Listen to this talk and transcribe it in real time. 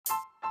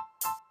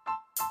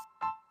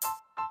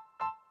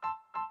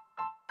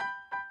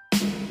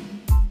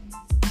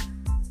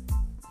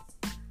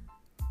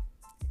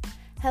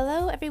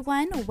Hello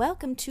everyone,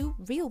 welcome to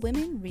Real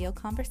Women, Real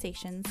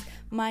Conversations.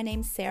 My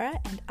name's Sarah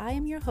and I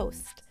am your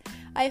host.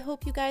 I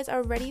hope you guys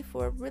are ready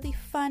for a really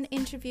fun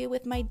interview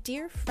with my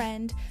dear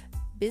friend,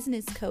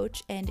 business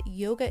coach and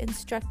yoga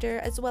instructor,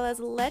 as well as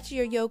Let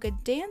Your Yoga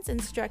dance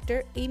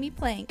instructor, Amy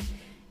Plank.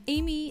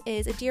 Amy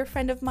is a dear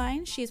friend of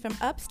mine. She's from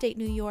upstate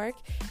New York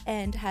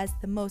and has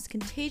the most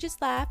contagious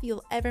laugh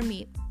you'll ever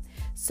meet.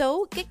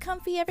 So get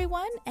comfy,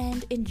 everyone,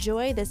 and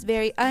enjoy this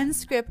very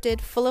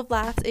unscripted, full of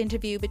laughs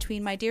interview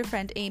between my dear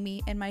friend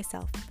Amy and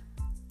myself.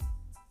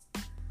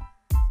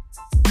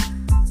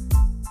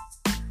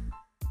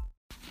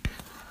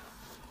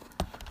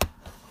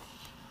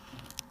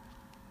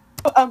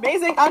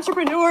 Amazing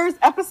Entrepreneurs,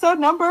 episode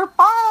number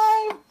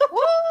 5.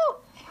 Woo!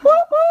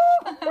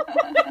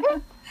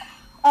 Woo-hoo!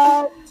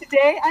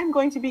 Today I'm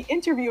going to be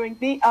interviewing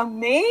the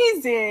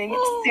amazing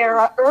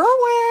Sarah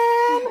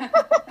Irwin.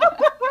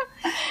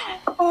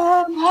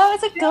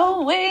 How's it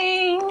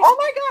going? Oh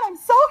my God, I'm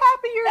so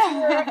happy you're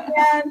here.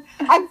 And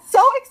I'm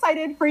so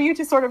excited for you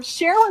to sort of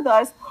share with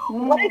us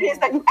what it is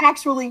that you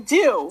actually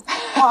do.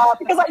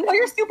 Because I know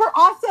you're super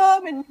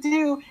awesome and you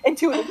do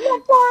intuitive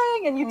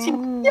mentoring and you teach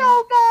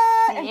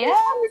yoga and you're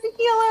a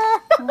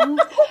healer.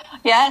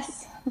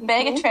 Yes,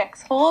 bag of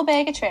tricks, whole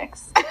bag of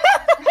tricks.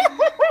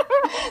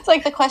 It's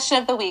like the question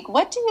of the week.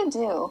 What do you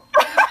do?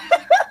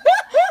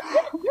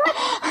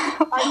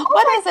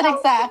 What is it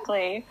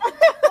exactly?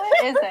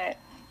 What is it?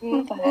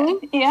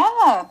 But,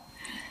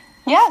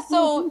 yeah.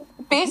 So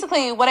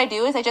basically what I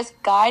do is I just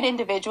guide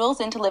individuals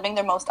into living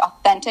their most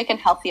authentic and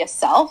healthiest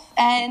self.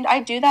 And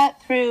I do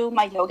that through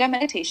my yoga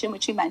meditation,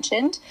 which you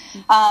mentioned.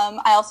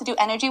 I also do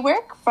energy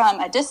work from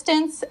a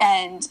distance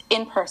and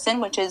in person,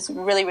 which is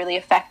really, really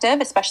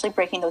effective, especially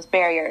breaking those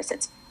barriers.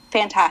 It's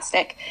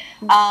fantastic.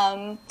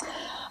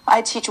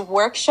 I teach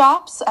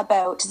workshops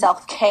about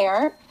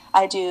self-care.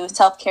 I do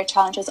self-care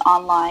challenges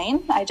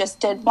online. I just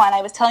did one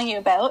I was telling you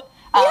about.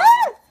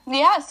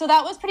 Yeah, so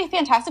that was pretty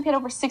fantastic. We had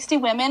over 60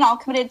 women all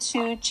committed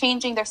to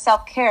changing their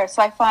self-care.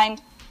 So I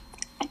find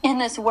in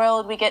this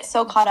world, we get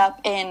so caught up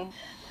in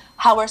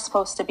how we're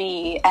supposed to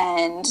be.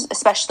 And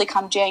especially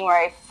come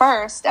January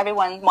 1st,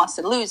 everyone wants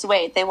to lose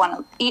weight. They want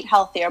to eat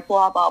healthier,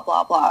 blah, blah,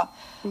 blah, blah.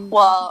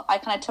 Well, I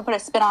kind of put a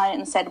spin on it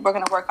and said, we're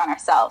going to work on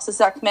ourselves. This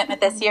is our commitment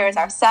this year, is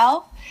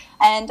ourselves.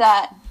 And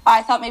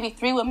I thought maybe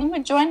 3 women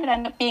would join, but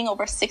ended up being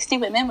over 60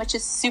 women, which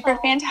is super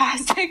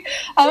fantastic.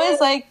 I was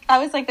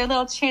like their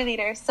little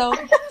cheerleader. So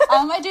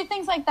I do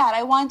things like that.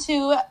 I want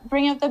to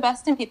bring out the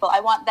best in people. I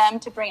want them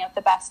to bring out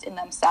the best in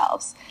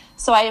themselves.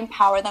 So I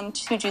empower them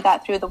to do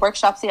that through the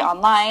workshops, the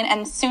online,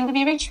 and soon to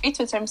be retreats,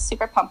 which I'm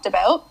super pumped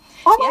about.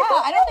 Oh my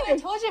God. I don't think I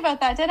told you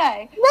about that, did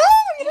I? No,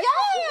 you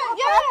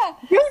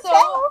didn't.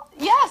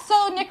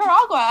 So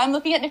Nicaragua. I'm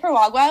looking at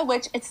Nicaragua,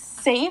 which it's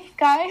safe,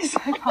 guys.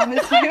 I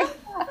promise you.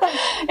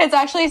 It's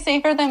actually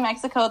safer than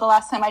Mexico the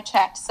last time I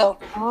checked. So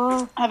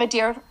I have a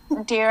dear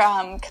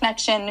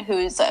connection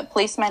who's a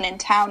policeman in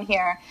town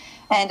here,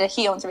 and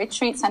he owns a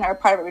retreat center,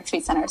 part of a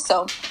retreat center.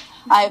 So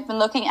I've been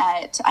looking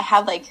at, I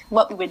have like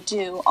what we would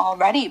do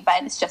already,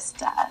 but it's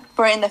just,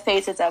 we're in the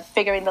phases of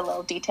figuring the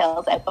little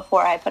details out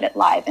before I put it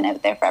live and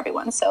out there for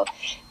everyone. So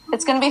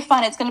it's going to be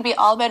fun. It's going to be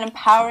all about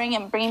empowering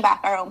and bringing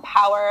back our own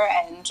power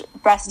and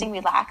resting,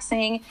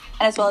 relaxing,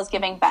 and as well as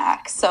giving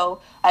back.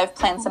 So I've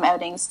planned some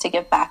outings to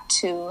give back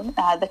to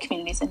the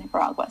communities in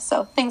Nicaragua.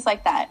 So things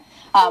like that.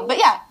 But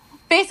yeah,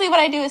 basically what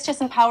I do is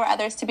just empower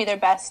others to be their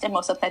best and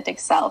most authentic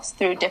selves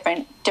through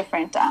different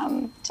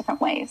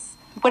ways.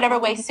 Whatever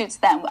way suits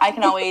them. I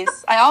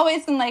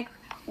always am like,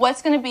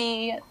 what's going to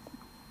be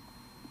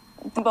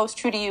the most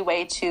true to you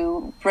way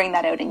to bring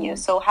that out in you?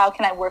 So how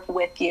can I work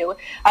with you?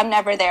 I'm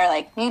never there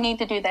like, you need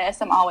to do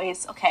this. I'm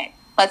always, okay,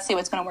 let's see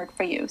what's going to work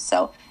for you.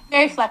 So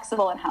very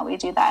flexible in how we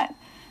do that.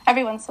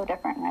 Everyone's so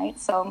different, right?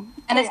 So,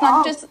 and it's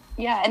not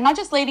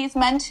just ladies,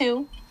 men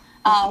too.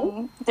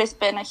 There's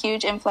been a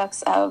huge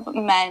influx of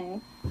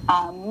men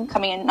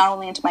coming in, not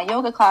only into my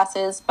yoga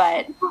classes,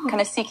 but kind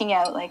of seeking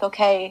out like,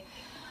 okay,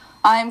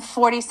 I'm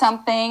 40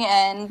 something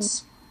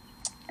and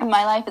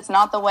my life is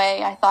not the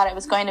way I thought it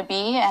was going to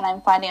be. And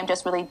I'm finding I'm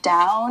just really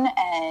down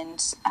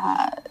and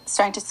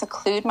starting to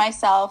seclude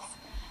myself.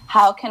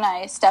 How can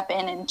I step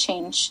in and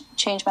change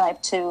my life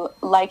to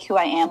like who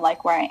I am,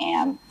 like where I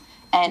am,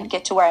 and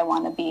get to where I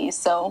want to be?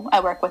 So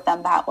I work with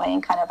them that way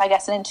and kind of, I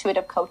guess, an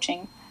intuitive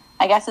coaching.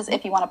 I guess is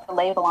if you want to put a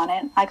label on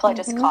it. I call it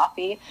just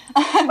coffee.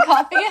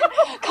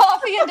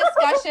 coffee and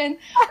discussion.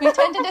 We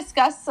tend to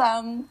discuss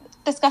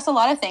a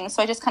lot of things.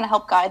 So I just kind of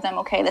help guide them.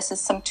 Okay, this is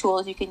some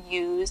tools you can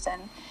use.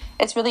 And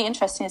it's really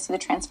interesting to see the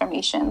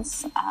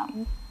transformations.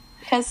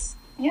 Because,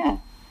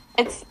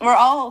 we're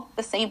all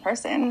the same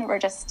person. We're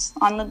just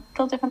on the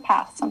little different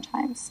paths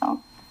sometimes. So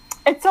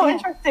it's so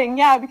interesting.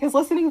 Yeah, because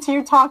listening to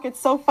you talk, it's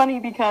so funny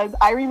because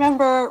I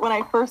remember when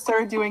I first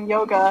started doing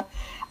yoga,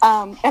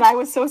 and I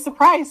was so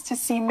surprised to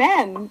see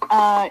men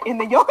in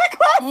the yoga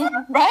class.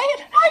 Right?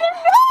 I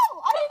didn't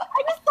know.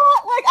 I just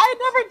thought, like, I had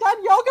never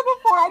done yoga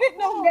before. I didn't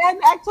know men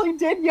actually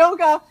did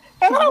yoga.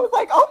 And then I was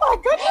like, oh, my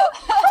goodness.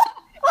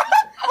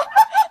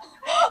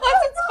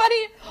 It's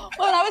funny.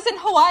 when I was in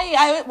Hawaii,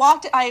 I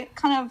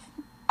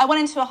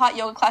went into a hot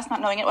yoga class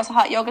not knowing it was a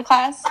hot yoga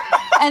class.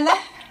 And then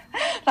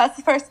that's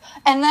the first.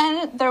 And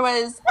then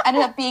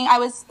I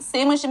was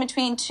sandwiched in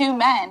between two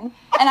men.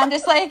 And I'm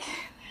just like,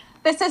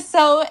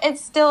 it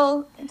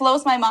still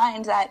blows my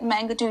mind that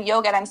men do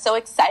yoga, and I'm so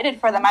excited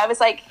for them. I was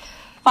like,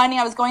 finding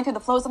I was going through the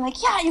flows. I'm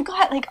like, yeah, you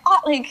got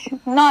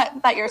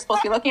not that you're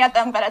supposed to be looking at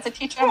them, but as a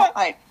teacher, I'm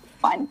like,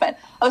 fine. But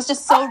I was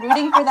just so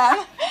rooting for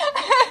them.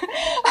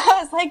 I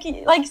was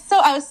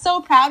I was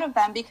so proud of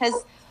them,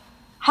 because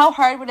how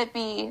hard would it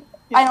be?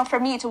 Yeah. I know for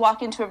me to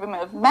walk into a room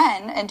of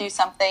men and do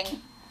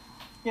something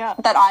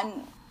that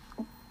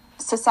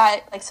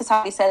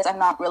society says I'm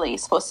not really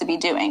supposed to be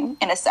doing,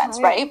 in a sense,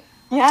 right?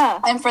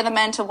 Yeah. And for the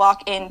men to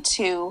walk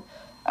into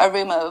a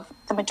room of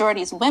the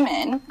majority is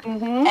women,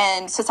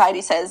 and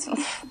society says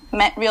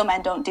real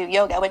men don't do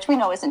yoga, which we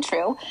know isn't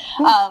true.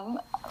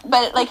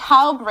 But like,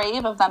 how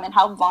brave of them and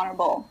how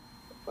vulnerable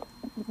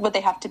would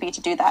they have to be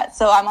to do that?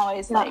 So I'm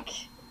always like,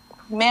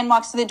 man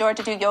walks through the door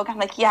to do yoga, I'm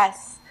like,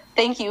 yes,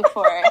 thank you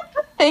for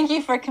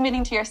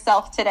committing to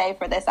yourself today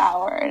for this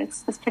hour.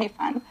 It's pretty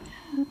fun.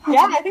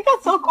 Yeah, I think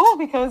that's so cool,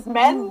 because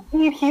men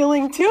need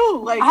healing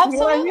too. Like,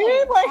 absolutely, you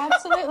know what I mean?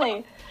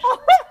 absolutely.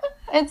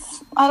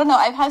 I don't know,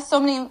 I've had so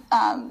many,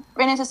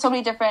 ran into so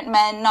many different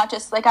men, not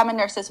just, like, I'm a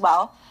nurse as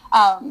well.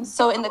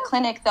 So in the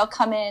clinic, they'll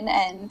come in,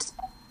 and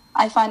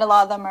I find a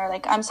lot of them are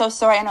like, I'm so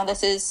sorry, I know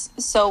this is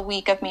so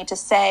weak of me to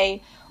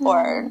say,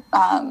 or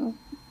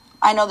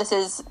I know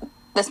this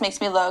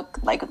makes me look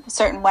like a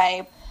certain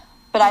way,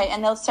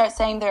 and they'll start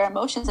saying their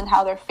emotions and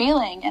how they're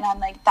feeling, and I'm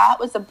like, that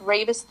was the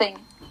bravest thing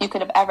you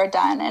could have ever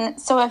done.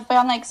 And so I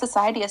found like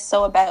society is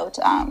so about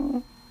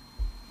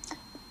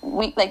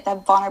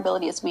that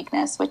vulnerability is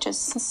weakness, which is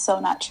so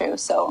not true.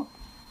 So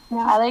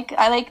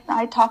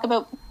I talk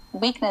about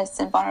weakness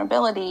and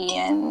vulnerability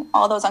and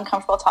all those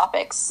uncomfortable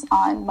topics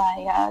on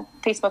my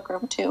Facebook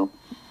group too,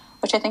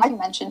 which I think you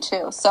mentioned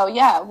too. So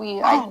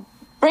I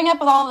bring up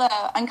all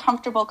the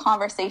uncomfortable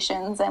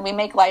conversations, and we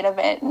make light of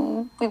it,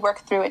 and we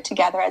work through it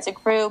together as a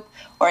group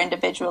or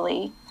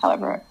individually,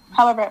 however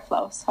it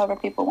flows, however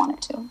people want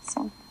it to.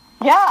 So.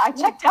 Yeah, I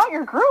checked out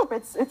your group.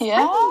 It's pretty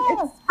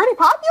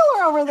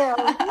popular over there.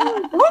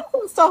 Doing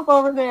some stuff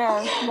over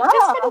there. Yeah.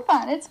 It's pretty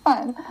fun. It's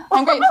fun.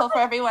 I'm grateful for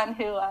everyone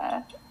who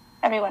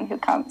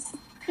comes.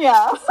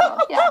 Yeah. So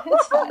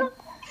it's fun.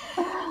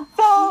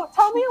 So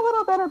tell me a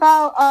little bit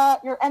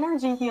about your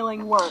energy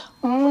healing work.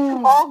 What's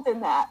involved in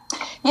that?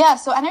 Yeah,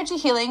 so energy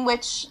healing,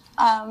 which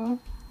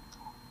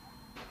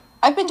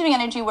I've been doing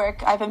energy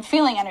work. I've been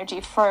feeling energy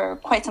for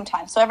quite some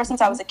time. So ever since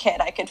I was a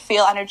kid, I could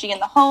feel energy in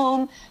the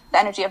home, the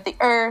energy of the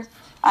earth,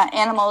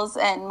 animals,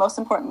 and most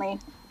importantly,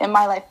 in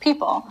my life,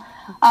 people.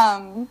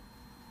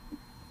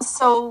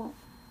 So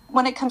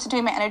when it comes to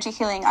doing my energy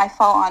healing, I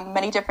fall on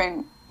many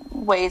different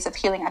ways of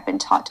healing I've been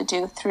taught to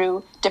do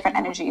through different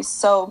energies.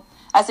 So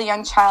as a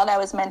young child, I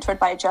was mentored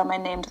by a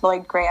gentleman named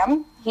Lloyd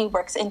Graham. He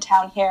works in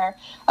town here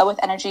with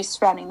energies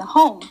surrounding the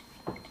home.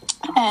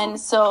 And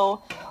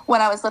so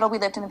when I was little, we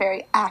lived in a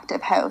very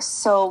active house.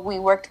 So we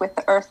worked with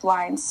the earth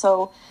lines.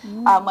 So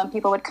when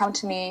people would come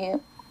to me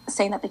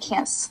saying that they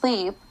can't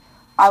sleep,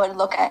 I would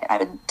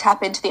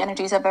tap into the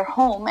energies of their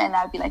home, and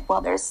I'd be like, well,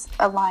 there's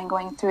a line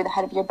going through the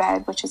head of your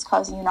bed, which is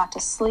causing you not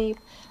to sleep.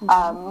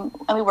 And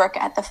we work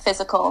at the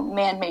physical,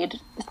 man-made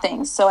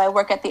things. So I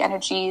work at the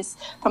energies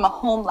from a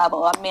home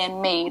level, a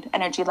man-made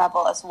energy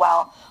level as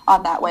well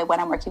on that way when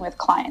I'm working with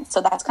clients.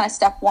 So that's kind of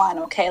step one.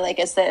 Okay, like,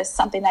 is this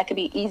something that could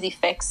be easy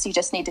fixed? You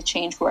just need to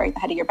change where the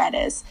head of your bed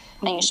is,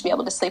 and you should be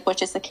able to sleep,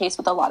 which is the case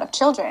with a lot of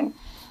children.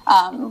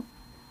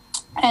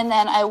 And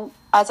then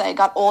as I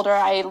got older,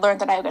 I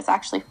learned that I was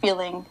actually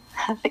feeling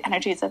the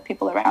energies of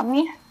people around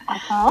me,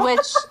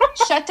 which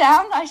shut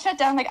down. I shut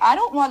down. Like, I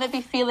don't want to be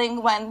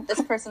feeling when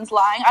this person's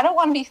lying. I don't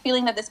want to be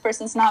feeling that this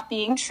person's not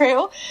being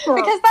true,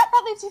 because that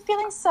leaves you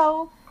feeling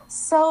so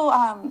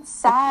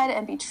sad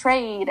and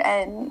betrayed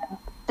and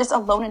just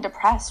alone and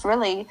depressed,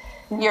 really.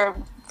 Your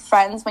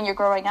friends, when you're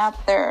growing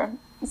up, they're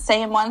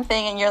saying one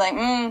thing and you're like,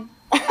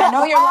 I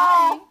know you're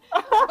lying,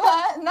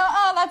 but no,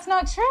 that's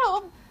not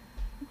true.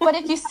 But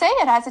if you say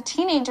it as a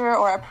teenager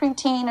or a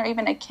preteen or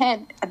even a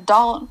kid,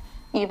 adult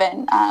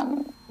even,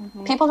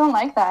 people don't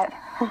like that.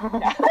 No,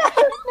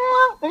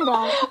 they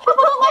don't. People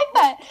don't like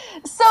that.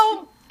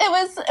 So it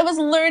was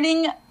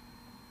learning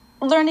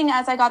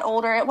as I got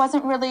older. It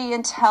wasn't really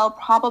until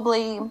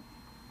probably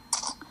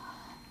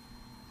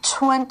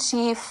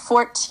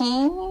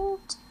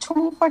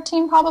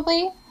 2014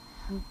 probably.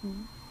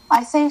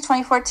 I say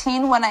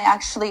 2014 when I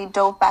actually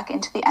dove back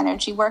into the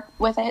energy work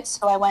with it.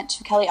 So I went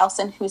to Kelly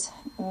Elson, who's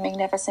a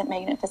magnificent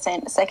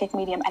psychic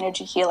medium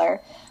energy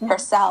healer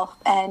herself.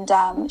 And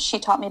she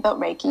taught me about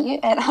Reiki.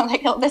 And I'm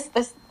like, oh, this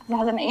has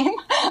a name.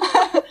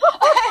 I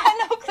had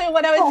no clue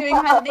what I was doing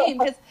behind the name,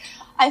 because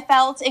I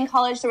felt in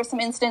college there were some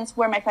incidents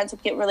where my friends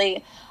would get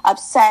really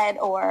upset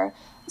or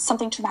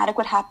something traumatic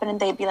would happen, and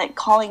they'd be like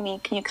calling me,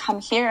 can you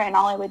come here? And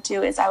all I would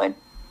do is I would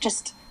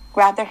just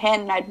grab their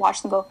hand and I'd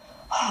watch them go,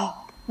 oh.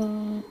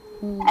 And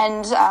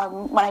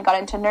when I got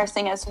into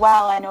nursing as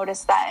well, I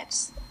noticed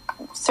that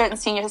certain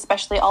seniors,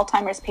 especially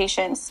Alzheimer's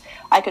patients,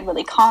 I could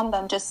really calm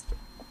them just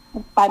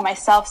by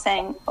myself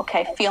saying,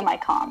 okay, feel my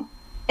calm.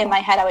 In my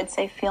head, I would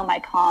say, feel my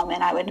calm.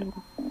 And I would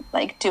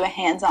like do a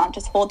hands-on,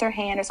 just hold their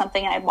hand or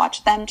something. And I'd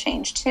watch them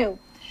change too.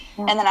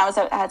 And then as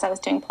I was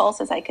doing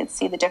pulses, I could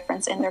see the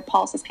difference in their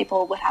pulses.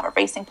 People would have a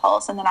racing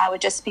pulse, and then I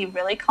would just be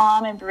really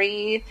calm and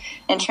breathe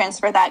and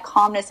transfer that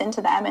calmness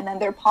into them, and then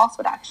their pulse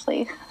would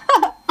actually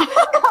come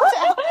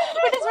down,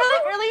 which is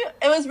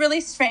it was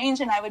really strange.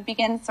 And I would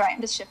begin, sorry,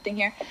 I'm just shifting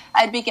here.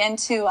 I'd begin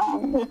to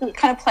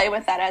kind of play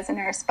with that as a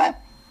nurse. But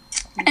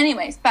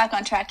anyways, back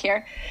on track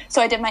here.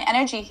 So I did my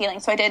energy healing.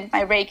 So I did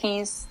my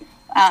Reikis,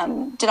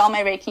 did all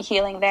my Reiki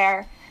healing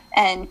there,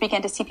 and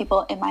began to see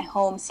people in my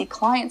home, see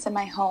clients in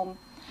my home.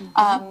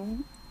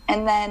 And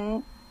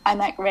then I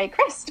met Ray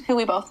Christ, who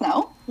we both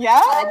know.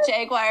 Yeah.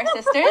 Jaguar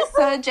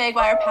sisters,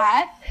 Jaguar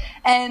Path.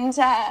 And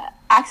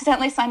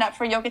accidentally signed up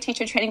for yoga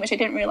teacher training, which I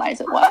didn't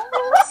realize it was.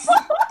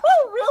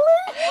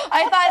 Really?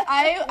 I thought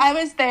I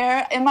was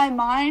there, in my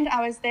mind,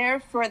 I was there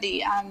for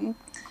the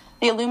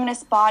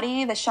luminous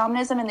body, the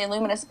shamanism and the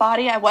luminous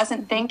body. I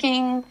wasn't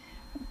thinking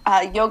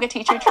yoga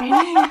teacher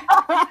training.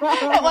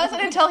 It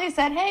wasn't until he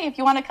said, hey, if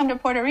you want to come to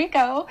Puerto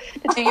Rico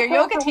to do your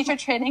yoga teacher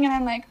training. And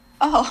I'm like,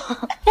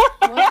 oh.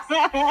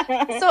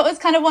 So it was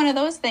kind of one of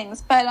those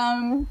things. But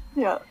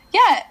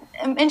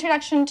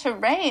introduction to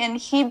Ray, and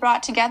he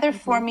brought together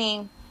for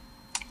me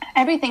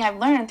everything I've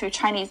learned through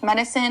Chinese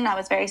medicine. I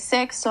was very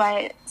sick, so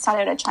I sought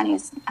out a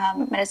Chinese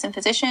medicine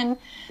physician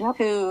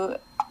who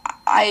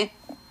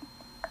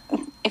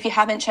if you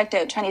haven't checked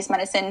out Chinese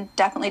medicine,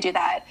 definitely do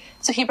that.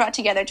 So he brought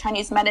together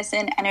Chinese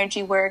medicine,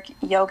 energy work,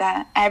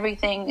 yoga,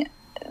 everything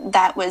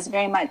that was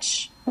very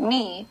much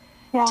me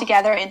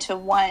together into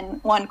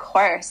one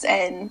course,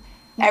 and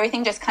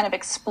everything just kind of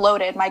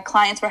exploded. My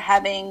clients were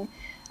having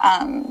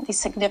these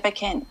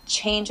significant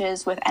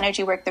changes with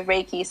energy work, the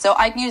Reiki. So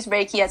I use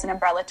Reiki as an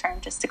umbrella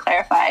term, just to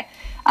clarify.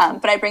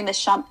 But I bring the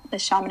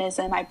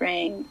shamanism, I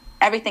bring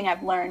everything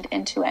I've learned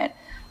into it.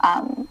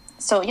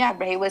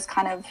 Ray was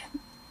kind of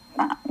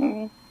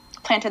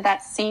planted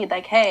that seed,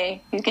 like,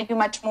 hey, you can do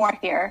much more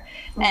here.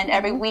 And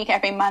every week,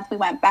 every month we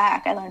went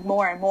back, I learned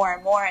more and more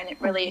and more, and it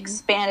really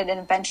expanded and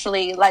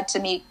eventually led to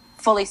me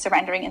fully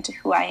surrendering into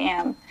who I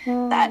am,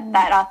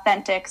 that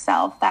authentic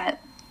self,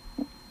 that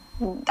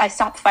I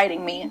stopped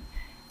fighting me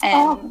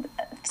and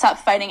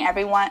stopped fighting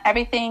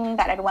everything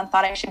that everyone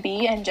thought I should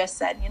be, and just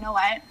said, you know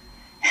what,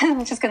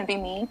 I'm just going to be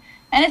me.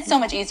 And it's so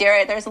much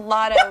easier. There's a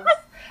lot of so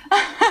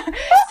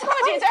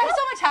much easier. I'm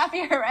so much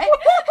happier, right?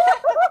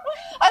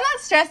 I'm not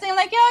stressing. I'm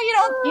like,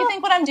 you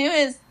think what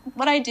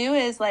I do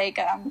is like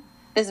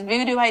this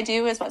voodoo I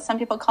do is what some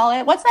people call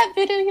it. What's that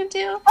voodoo you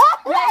do?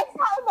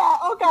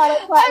 Oh God!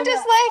 I'm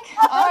just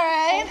like, all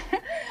right.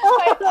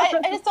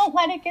 I just don't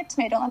let it get to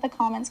me. I don't let the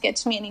comments get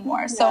to me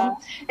anymore. So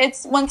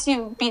it's once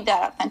you be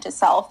that authentic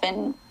self,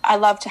 and I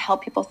love to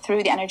help people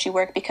through the energy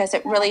work because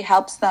it really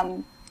helps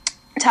them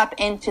tap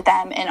into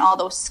them and all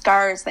those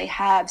scars they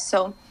have.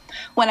 So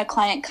when a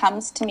client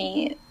comes to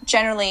me,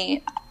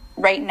 generally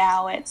right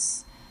now it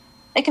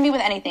can be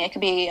with anything. It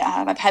could be,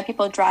 I've had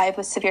people drive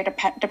with severe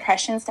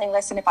depression saying,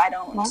 listen, if I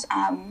don't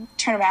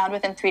turn around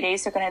within 3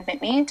 days, they're going to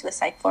admit me to the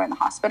psych floor in the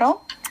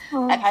hospital.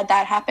 I've had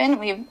that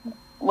happen,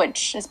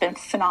 which has been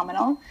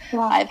phenomenal.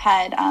 I've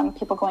had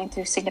people going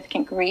through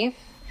significant grief,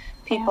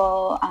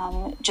 people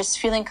just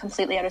feeling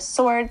completely out of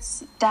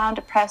sorts, down,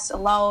 depressed,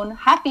 alone,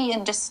 happy,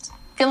 and just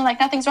feeling like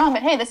nothing's wrong,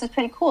 but hey, this is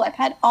pretty cool. I've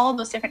had all of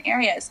those different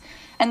areas.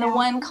 And the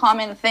one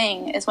common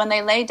thing is when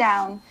they lay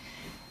down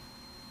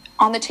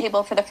on the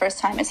table for the first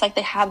time, it's like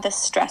they have this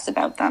stress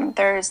about them.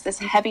 There's this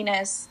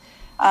heaviness.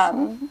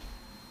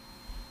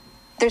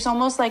 There's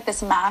almost like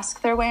this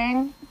mask they're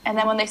wearing. And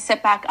then when they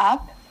sit back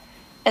up,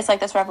 it's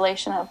like this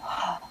revelation of,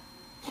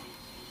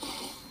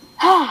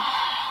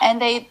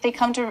 and they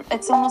come to,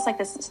 it's almost like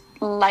this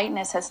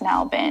lightness has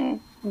now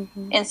been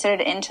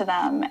inserted into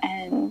them.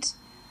 And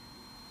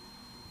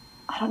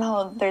I don't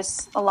know,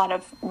 there's a lot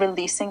of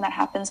releasing that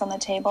happens on the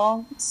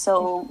table.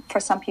 So for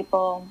some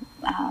people,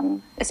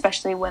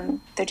 especially when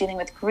they're dealing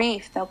with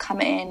grief, they'll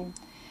come in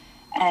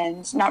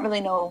and not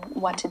really know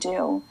what to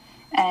do.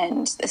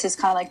 And this is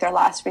kind of like their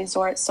last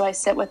resort. So I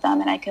sit with them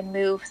and I can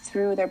move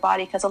through their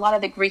body, because a lot of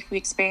the grief we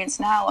experience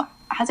now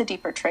has a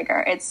deeper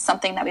trigger. It's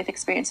something that we've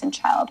experienced in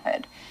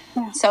childhood.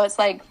 So it's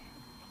like,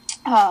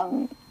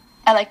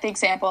 I like the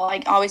example.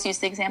 I always use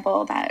the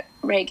example that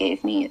Ray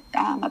gave me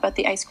about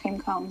the ice cream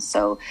cones.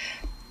 So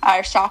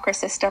our chakra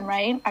system,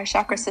 right? Our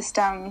chakra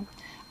system,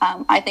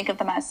 I think of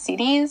them as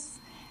CDs.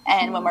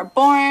 And when we're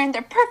born,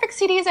 they're perfect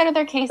CDs out of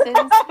their cases.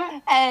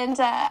 And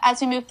as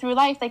we move through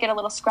life, they get a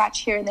little scratch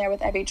here and there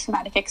with every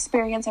traumatic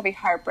experience, every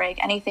heartbreak,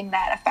 anything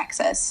that affects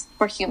us.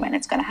 We're human.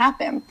 It's going to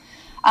happen.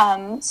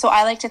 So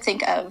I like to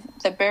think of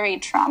the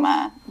buried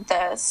trauma,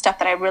 the stuff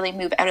that I really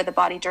move out of the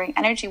body during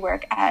energy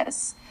work,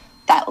 as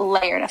that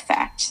layered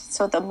effect.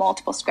 So the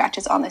multiple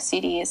scratches on the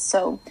CDs.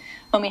 So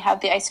when we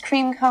have the ice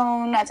cream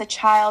cone as a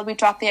child, we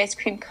drop the ice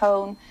cream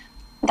cone.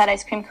 That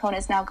ice cream cone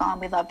is now gone.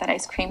 We love that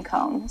ice cream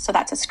cone. So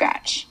that's a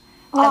scratch.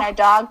 Then our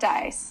dog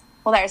dies.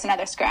 Well, there's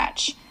another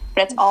scratch.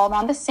 but it's all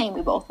around the same.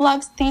 We both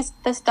love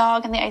this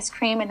dog and the ice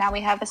cream, and now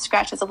we have a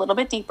scratch that's a little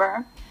bit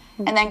deeper.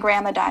 And then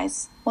grandma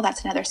dies. Well,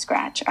 that's another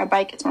scratch. Our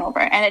bike gets run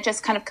over. And it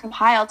just kind of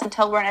compiles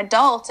until we're an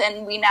adult,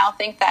 and we now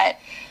think that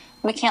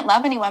we can't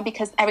love anyone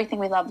because everything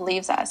we love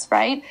leaves us,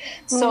 right?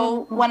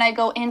 So when I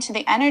go into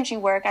the energy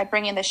work, I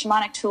bring in the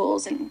shamanic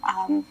tools and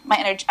my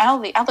energy, all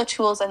the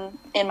tools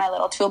in my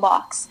little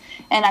toolbox,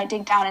 and I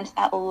dig down into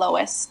that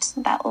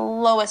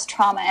lowest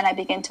trauma, and I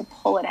begin to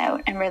pull it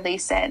out and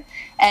release it.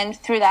 And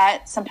through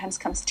that, sometimes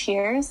comes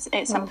tears.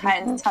 It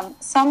sometimes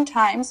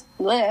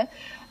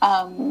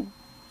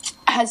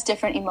has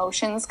different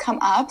emotions come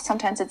up.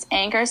 Sometimes it's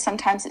anger.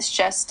 Sometimes it's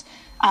just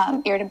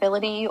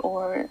irritability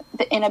or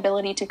the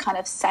inability to kind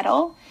of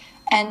settle.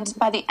 And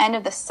by the end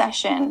of the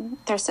session,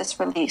 there's this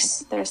release.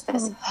 There's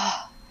this,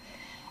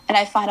 and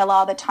I find a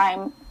lot of the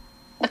time,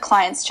 the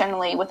clients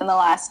generally within the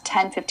last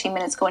 10, 15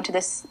 minutes go into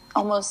this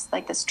almost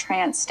like this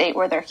trance state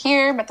where they're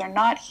here, but they're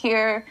not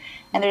here.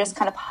 And they're just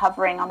kind of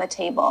hovering on the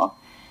table.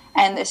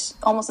 And this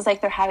almost is like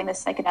they're having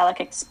this psychedelic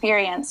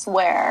experience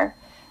where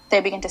they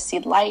begin to see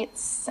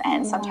lights,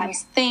 and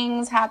sometimes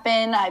things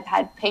happen. I've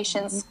had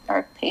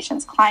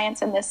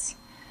clients in this,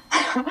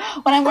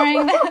 when I'm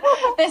wearing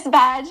this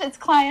badge, it's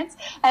clients.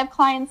 I have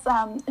clients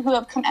who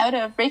have come out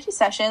of Reiki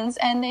sessions,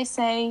 and they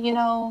say,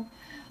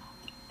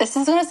 this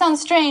is going to sound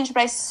strange,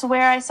 but I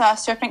swear I saw a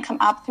serpent come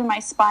up through my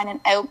spine and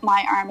out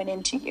my arm and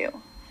into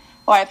you.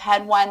 Or I've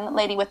had one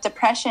lady with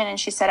depression, and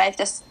she said, I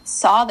just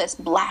saw this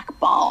black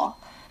ball.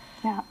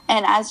 Yeah.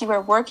 And as you were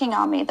working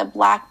on me, the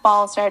black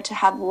ball started to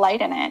have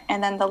light in it,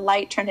 and then the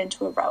light turned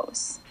into a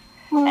rose.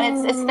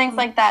 And it's things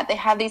like that. They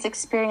have these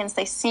experiences,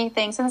 they see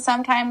things, and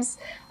sometimes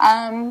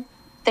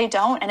they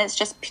don't, and it's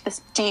just this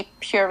deep,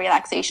 pure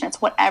relaxation.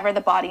 It's whatever the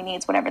body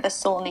needs, whatever the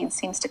soul needs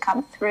seems to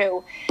come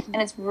through.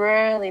 And it's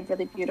really,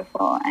 really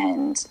beautiful,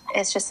 and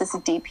it's just this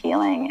deep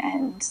healing,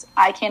 and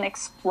I can't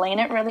explain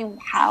it really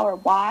how or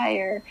why,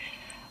 or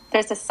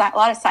there's a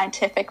lot of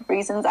scientific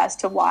reasons as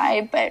to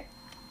why, but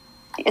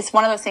it's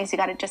one of those things you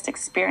got to just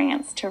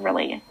experience to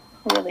really,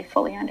 really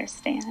fully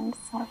understand.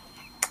 So,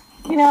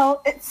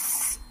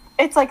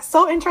 it's like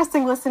so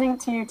interesting listening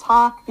to you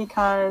talk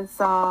because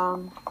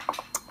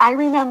I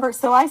remember.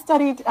 So I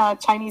studied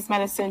Chinese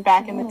medicine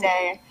back in the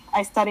day.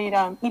 I studied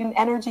Eden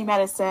energy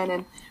medicine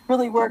and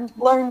really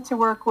learned to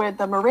work with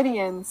the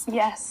meridians.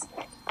 Yes.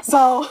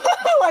 So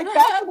like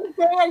back in the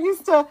day, I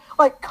used to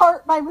like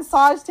cart my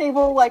massage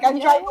table. Like I'm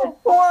driving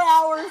 4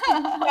 hours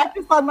to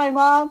practice on my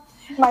mom,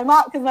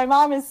 because my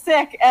mom is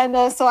sick,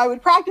 and so I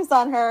would practice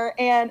on her.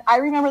 And I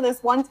remember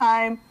this one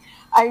time,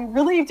 I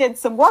really did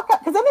some workup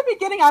because in the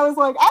beginning I was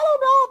like, I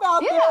don't know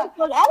about this,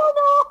 like I don't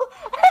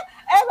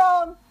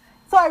know, and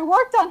so I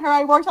worked on her.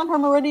 I worked on her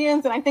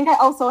meridians, and I think I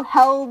also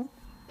held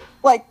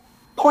like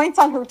points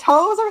on her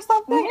toes or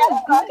something.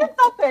 I did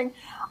something,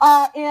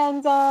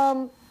 and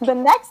the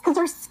next, because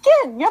her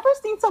skin. You ever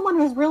seen someone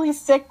who's really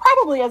sick?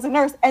 Probably as a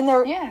nurse, and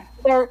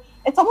they're.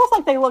 It's almost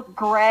like they look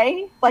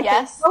gray. Like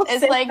yes,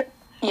 it's like.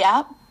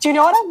 Yeah. Do you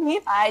know what I mean?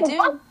 I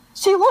do.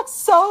 She looks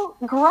so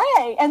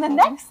gray. And the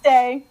next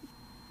day,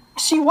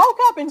 she woke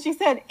up and she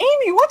said,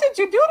 Amy, what did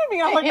you do to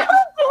me? I'm like, I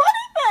didn't do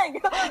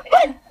anything.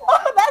 Like,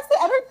 that's the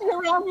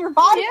energy around your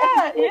body.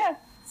 Yeah.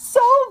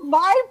 So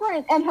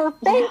vibrant. And her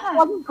face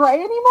wasn't gray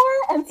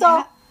anymore. And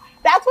so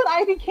that's when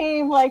I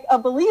became like a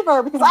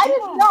believer, because I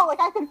didn't know, like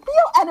I could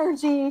feel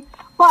energy,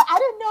 but I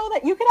didn't know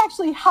that you could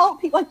actually help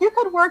people. Like you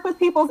could work with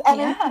people's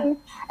energy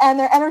and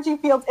their energy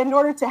fields in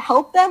order to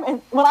help them.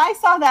 And when I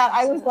saw that,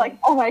 I was like,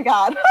 oh my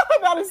God,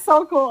 that is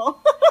so cool.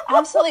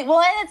 Absolutely.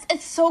 Well, and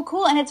it's so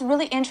cool. And it's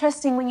really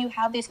interesting when you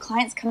have these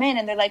clients come in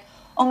and they're like,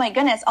 oh my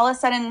goodness, all of a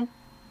sudden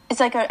it's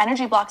like our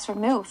energy blocks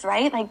removed,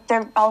 right? Like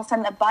they're all of a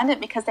sudden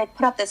abundant because they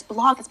put up this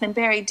block that's been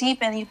buried deep,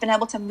 and you've been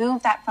able to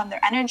move that from their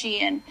energy.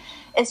 And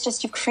it's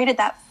just, you've created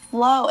that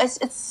flow.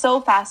 It's so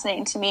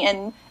fascinating to me.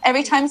 And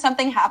every time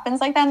something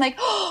happens like that, I'm like,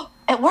 oh,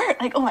 it worked.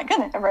 Like, oh my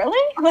goodness, really?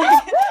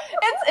 Like,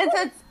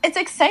 it's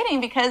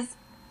exciting because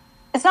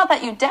it's not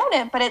that you doubt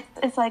it, but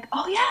it's like,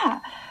 oh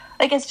yeah.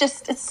 Like,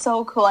 it's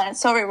so cool and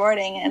it's so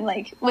rewarding. And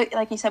like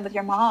you said with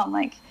your mom,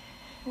 like,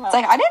 it's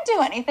like, I didn't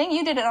do anything.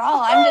 You did it all.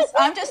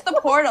 I'm just the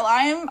portal.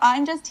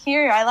 I'm just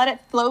here. I let it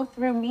flow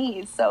through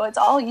me. So it's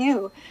all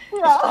you. Yeah.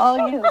 It's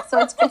all you.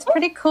 So it's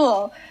pretty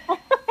cool.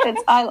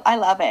 I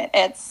love it.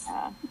 I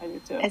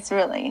do too. It's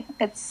really,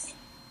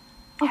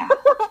 yeah.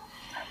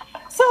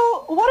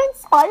 So what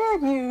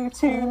inspired you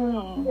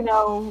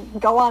to,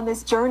 go on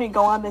this journey,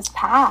 go on this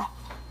path?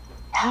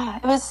 Yeah,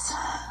 it was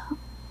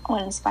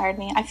what inspired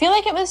me. I feel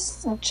like it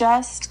was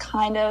just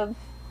kind of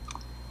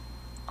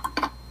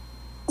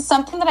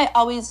something that I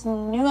always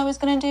knew I was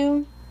going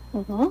to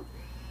do,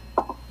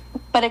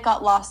 but it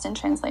got lost in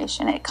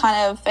translation. It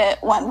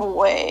went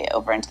way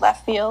over into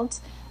left field.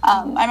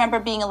 I remember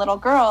being a little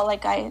girl,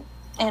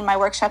 in my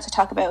workshops, I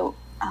talk about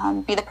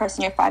be the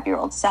person your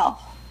 5-year-old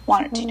self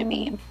wanted you to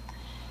be.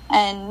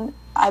 And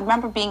I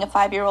remember being a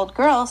 5-year-old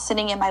girl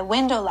sitting in my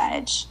window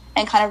ledge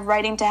and kind of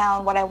writing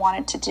down what I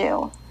wanted to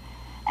do.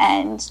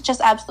 And just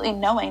absolutely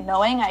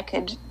knowing I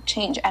could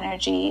change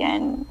energy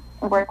and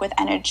work with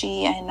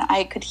energy, and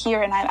I could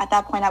hear, and at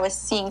that point I was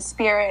seeing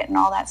spirit and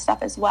all that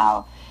stuff as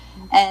well.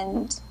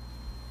 And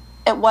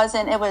it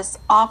was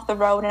off the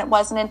road, and it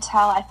wasn't until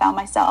I found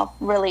myself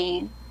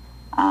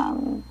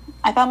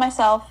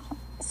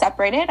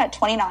separated at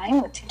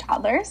 29 with 2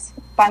 toddlers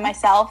by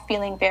myself,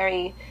 feeling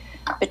very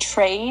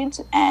betrayed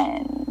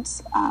and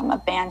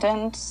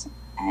abandoned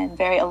and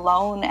very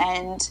alone.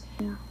 And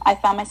I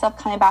found myself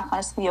coming back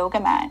onto the yoga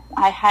mat.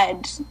 I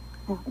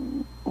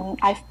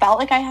felt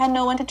like I had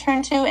no one to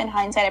turn to. In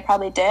hindsight, I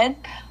probably did.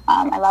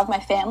 I love my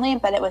family,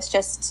 but it was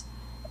just,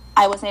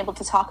 I wasn't able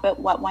to talk about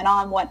what went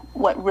on,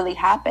 what really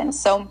happened.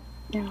 So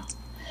it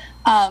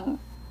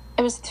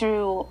was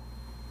through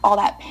all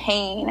that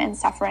pain and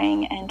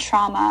suffering and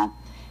trauma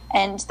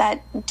and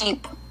that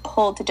deep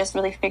pull to just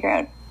really figure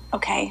out,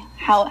 okay,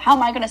 how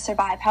am I going to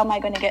survive? How am I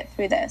going to get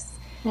through this?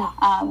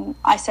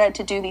 I started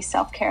to do these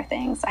self-care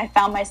things. I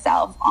found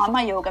myself on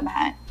my yoga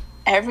mat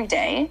every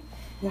day.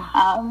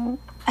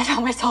 I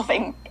found myself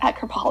at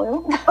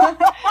Kripalu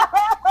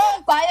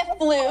by a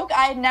fluke.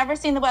 I had never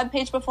seen the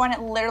webpage before, and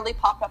it literally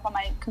popped up on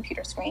my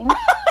computer screen.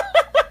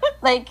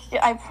 Like,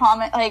 I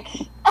promise, like,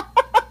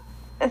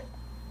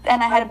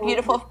 and I had a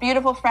beautiful,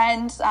 beautiful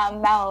friend,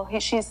 Mel.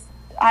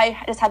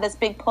 I just had this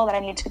big pull that I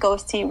needed to go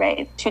see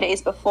Ray 2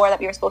 days before that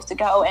we were supposed to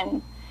go,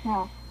 and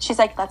she's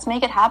like, let's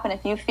make it happen.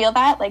 If you feel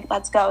that, like,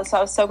 let's go. So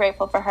I was so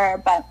grateful for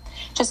her. But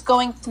just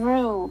going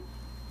through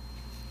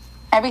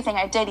everything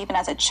I did, even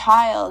as a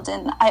child,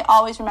 and I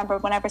always remember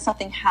whenever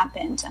something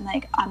happened, I'm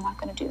like, I'm not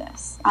going to do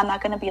this. I'm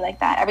not going to be like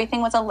that. Everything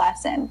was a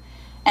lesson,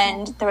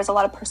 and there was a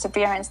lot of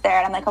perseverance there.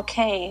 And I'm like,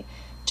 okay,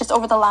 just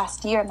over the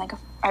last year, I'm like,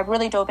 I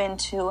really dove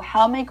into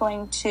how am I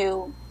going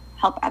to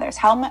help others?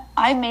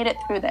 I made it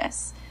through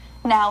this.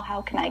 Now,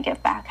 how can I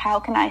give back?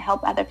 How can I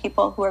help other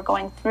people who are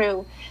going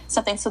through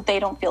something so they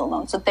don't feel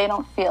alone, so they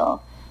don't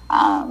feel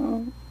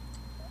what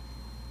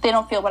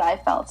I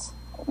felt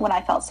when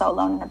I felt so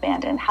alone and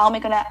abandoned? How am I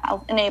going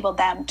to enable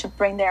them to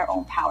bring their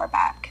own power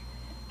back?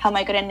 How am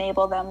I going to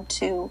enable them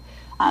to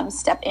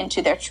step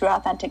into their true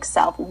authentic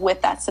self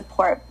with that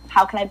support?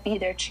 How can I be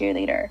their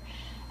cheerleader?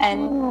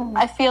 And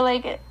I feel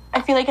like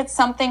it's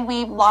something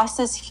we've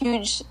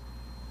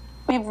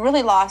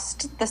really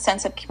lost the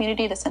sense of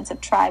community, the sense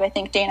of tribe. I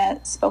think Dana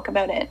spoke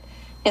about it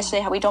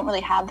yesterday, how we don't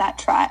really have that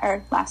tribe,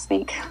 or last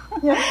week,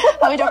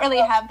 how we don't really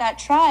have that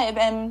tribe.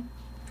 And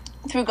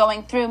through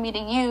going through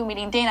meeting you,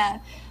 meeting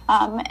Dana,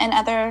 and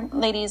other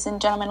ladies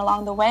and gentlemen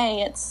along the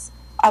way,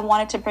 I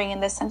wanted to bring in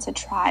this sense of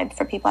tribe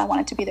for people. I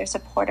wanted to be their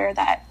supporter,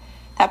 that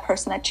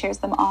person that cheers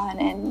them on,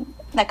 and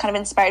that kind of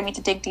inspired me to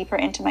dig deeper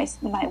into my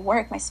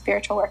work. My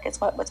spiritual work is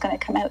what's going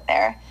to come out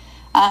there.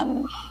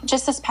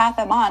 Just this path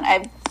I'm on,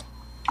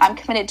 I'm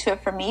committed to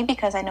it for me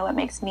because I know it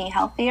makes me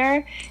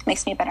healthier, it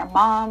makes me a better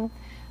mom,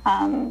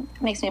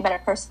 it makes me a better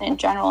person in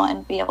general,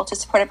 and be able to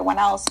support everyone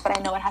else. But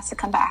I know it has to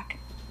come back,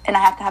 and I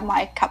have to have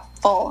my cup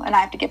full, and I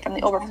have to give from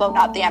the overflow,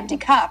 not the empty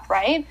cup,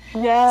 right?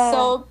 Yeah.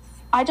 So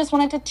I just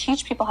wanted to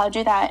teach people how to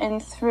do that.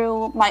 And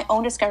through my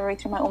own discovery,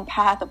 through my own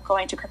path of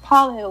going to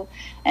Kripalu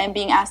and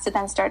being asked to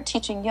then start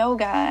teaching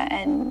yoga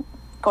and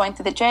going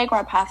through the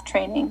Jaguar Path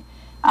training,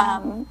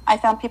 I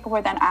found people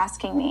were then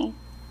asking me,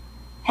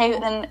 hey,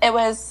 and it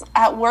was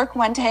at work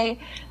one day,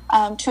 2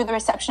 of the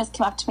receptionists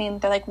came up to me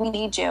and they're like, we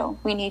need you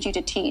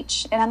to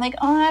teach. And I'm like,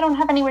 oh, I don't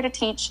have anywhere to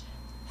teach.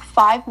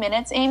 5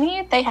 minutes,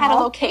 Amy, they had a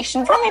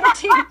location for me to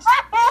teach. And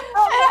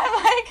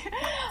I'm like,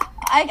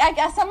 I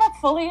guess I'm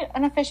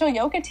an official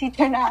yoga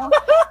teacher now.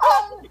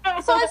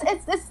 So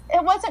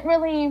it wasn't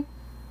really,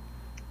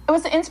 it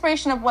was the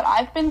inspiration of what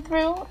I've been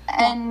through,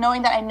 and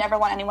knowing that I never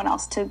want anyone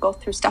else to go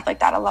through stuff like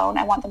that alone.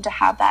 I want them to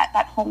have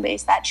that home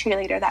base, that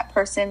cheerleader, that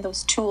person,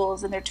 those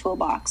tools in their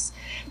toolbox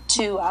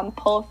to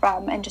pull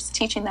from, and just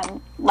teaching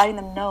them, letting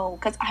them know,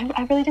 because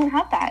I really didn't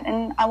have that,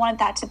 and I wanted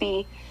that to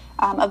be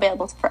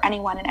available for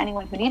anyone and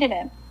anyone who needed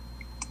it.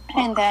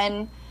 And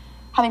then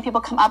having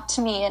people come up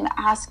to me and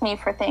ask me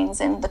for things,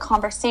 and the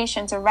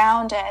conversations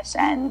around it,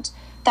 and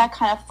that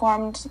kind of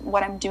formed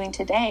what I'm doing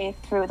today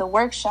through the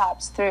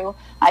workshops.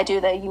 I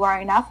do the You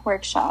Are Enough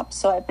workshop,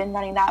 so I've been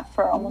running that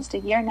for almost a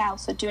year now.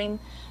 So doing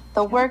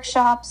the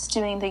workshops,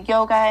 doing the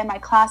yoga in my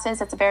classes,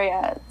 it's a very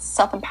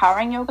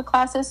self-empowering yoga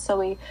classes. So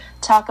we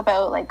talk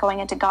about like going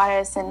into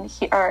goddess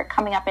or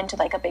coming up into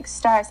like a big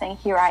star, saying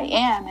here I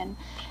am, and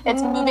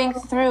it's moving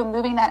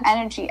that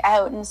energy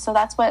out. And so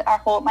that's what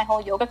my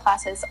whole yoga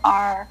classes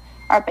are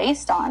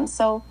based on.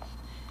 So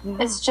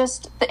it's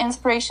just the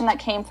inspiration that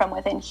came from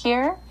within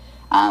here,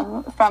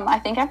 from I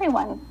think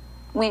everyone.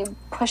 We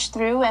push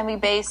through, and we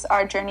base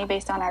our journey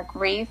based on our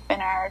grief and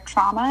our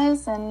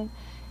traumas, and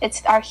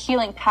it's our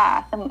healing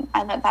path. And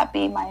I let that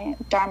be my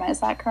dharma. Is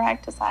that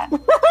correct? Is that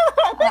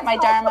let my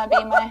dharma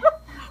be my?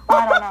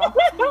 I don't know.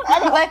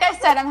 Like I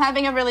said, I'm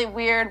having a really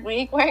weird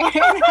week right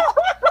now.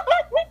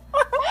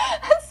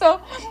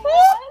 So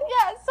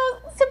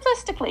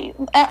simplistically,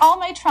 all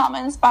my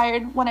trauma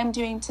inspired what I'm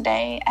doing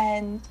today,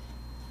 and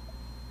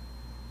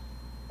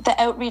the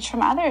outreach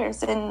from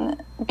others,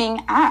 and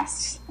being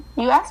asked.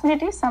 You asked me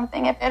to do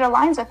something. If it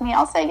aligns with me,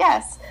 I'll say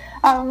yes.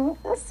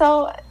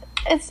 So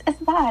it's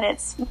that.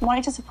 It's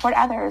wanting to support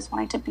others,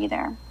 wanting to be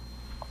there.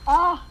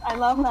 Oh, I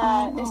love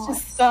that. It's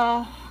just,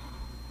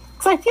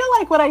 because I feel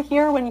like what I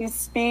hear when you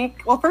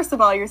speak, well, first of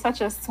all, you're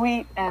such a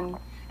sweet and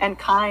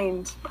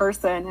kind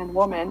person and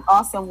woman,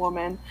 awesome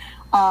woman.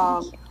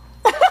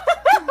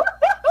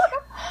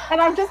 And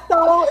I'm just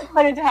so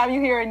excited to have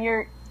you here, and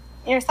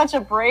you're such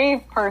a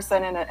brave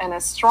person and a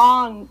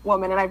strong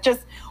woman, and I've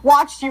just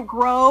watched you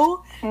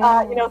grow,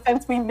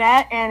 since we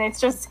met, and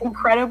it's just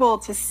incredible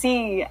to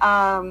see.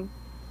 But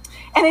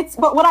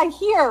what I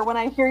hear when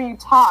I hear you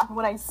talk,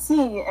 what I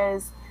see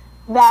is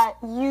that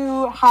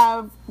you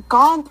have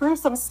gone through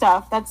some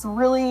stuff that's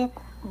really,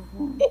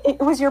 it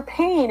was your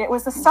pain. It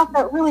was the stuff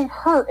that really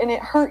hurt, and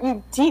it hurt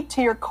you deep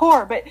to your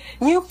core, but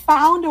you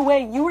found a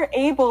way. You were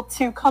able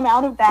to come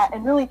out of that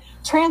and really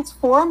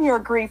transform your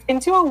grief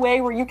into a way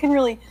where you can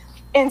really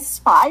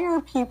inspire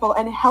people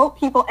and help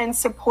people and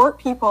support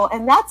people.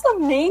 And that's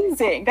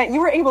amazing that you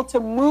were able to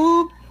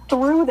move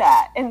through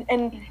that and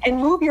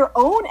move your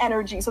own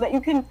energy so that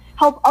you can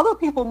help other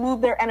people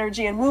move their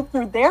energy and move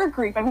through their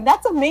grief. I mean,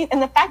 that's amazing.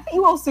 And the fact that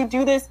you also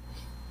do this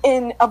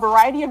in a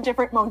variety of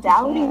different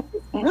modalities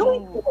is really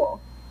cool,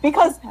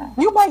 because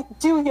you might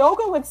do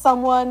yoga with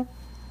someone,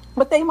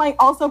 but they might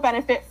also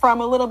benefit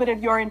from a little bit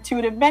of your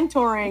intuitive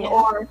mentoring,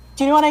 or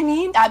do you know what I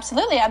mean?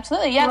 Absolutely.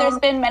 Yeah, there's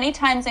been many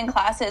times in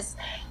classes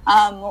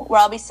where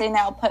I'll be sitting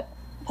there, I'll put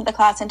the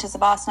class into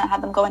Savasana,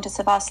 have them go into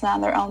Savasana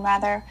on their own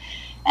rather,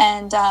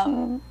 and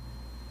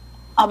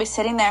I'll be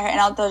sitting there and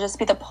there'll just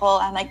be the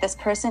pull, and like, this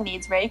person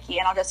needs Reiki,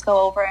 and I'll just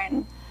go over,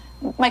 and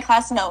my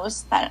class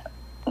knows that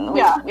we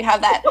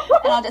have that,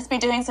 and I'll just be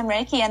doing some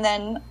Reiki, and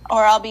then,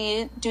 or I'll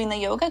be doing the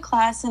yoga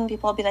class, and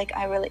people will be like,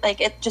 I really, like,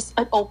 it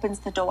opens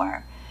the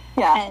door.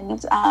 Yeah.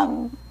 And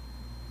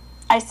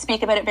I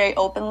speak about it very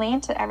openly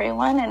to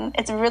everyone, and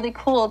it's really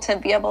cool to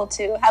be able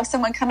to have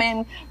someone come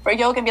in for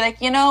yoga and be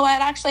like, you know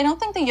what, actually I don't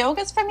think the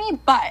yoga's for me,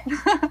 but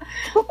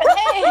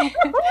hey,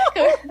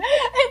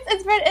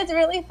 it's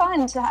really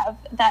fun to have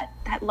that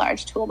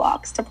large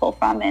toolbox to pull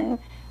from and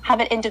have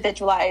it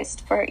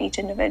individualized for each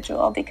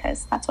individual,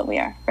 because that's what we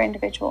are, for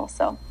individuals.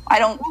 So I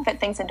don't fit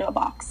things into a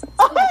box. It's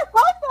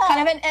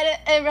kind of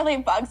it really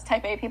bugs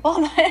type A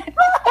people.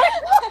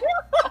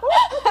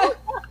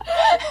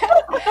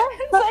 But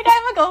it's like,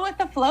 I'm a go with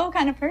the flow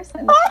kind of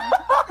person. Me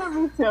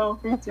too.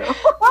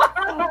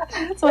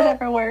 It's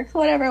whatever works.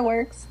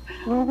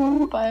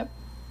 Mm-hmm. But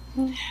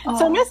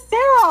so, Miss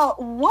Sarah,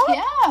 what?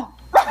 Yeah.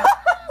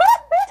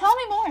 Tell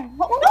me more.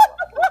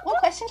 What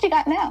questions you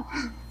got now?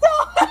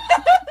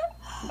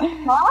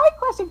 My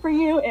question for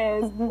you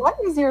is, what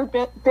is your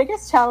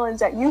biggest challenge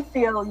that you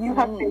feel you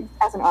have faced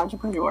as an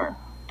entrepreneur?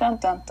 Dun,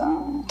 dun,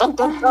 dun. Dun,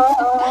 dun, dun.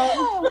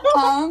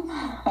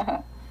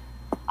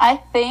 I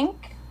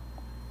think,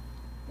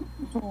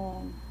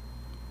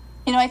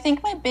 I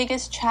think my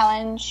biggest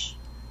challenge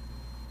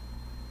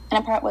in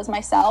a part was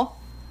myself.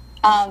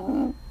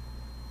 It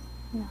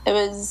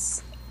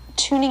was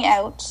tuning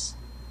out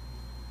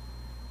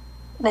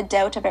the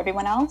doubt of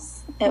everyone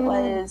else. It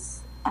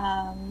was,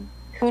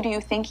 who do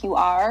you think you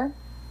are,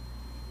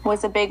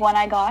 was a big one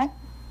I got.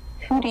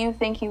 Who do you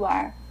think you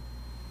are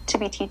to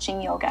be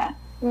teaching yoga?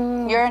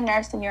 You're a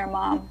nurse and you're a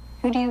mom.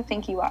 Who do you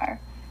think you are?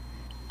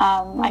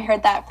 I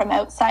heard that from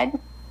outside,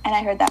 and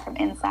I heard that from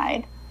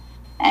inside.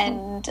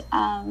 And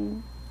that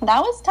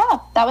was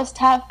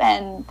tough.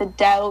 And the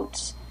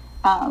doubt,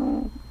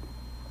 I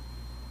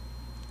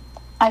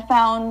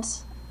found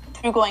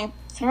through going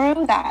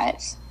through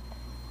that,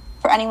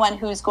 for anyone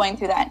who's going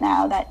through that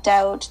now, that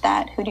doubt,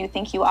 that who do you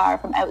think you are,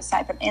 from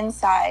outside, from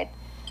inside,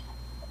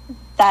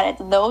 that it's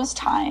those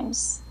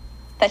times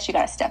that you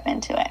got to step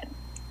into it,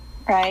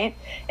 right?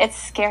 It's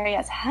scary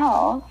as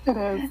hell. It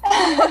is.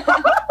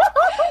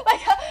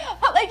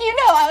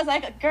 I was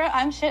like, girl,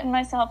 I'm shitting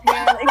myself here.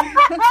 Like,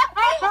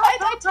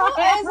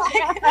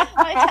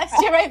 I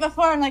texted you right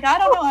before. I'm like, I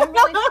don't know, I'm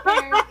really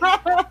scared.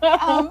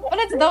 But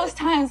it's those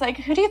times, like,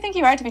 who do you think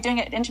you are to be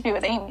doing an interview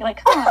with Amy?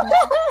 Like, come on.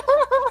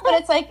 But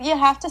it's like, you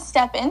have to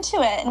step into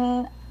it,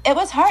 and it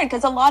was hard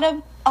because a lot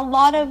of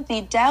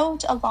the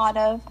doubt,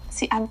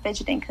 I'm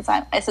fidgeting because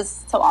this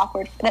is so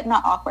awkward.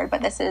 Not awkward,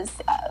 but this is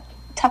a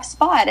tough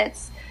spot.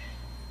 It's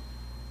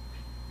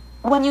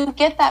when you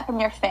get that from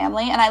your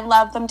family, and I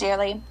love them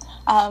dearly.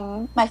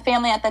 My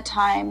family at the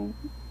time,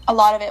 a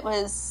lot of it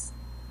was,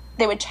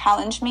 they would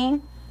challenge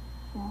me.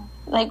 Yeah.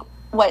 Like,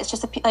 what? It's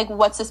just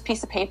what's this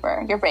piece of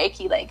paper? You're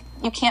Reiki. Like,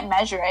 you can't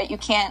measure it. You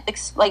can't,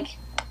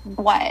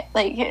 what?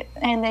 Like,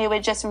 and they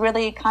would just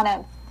really kind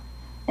of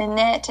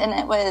knit. And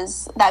it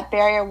was that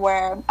barrier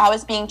where I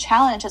was being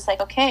challenged. It's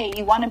like, okay,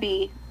 you want to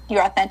be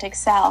your authentic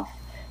self,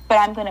 but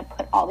I'm going to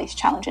put all these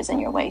challenges in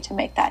your way to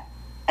make that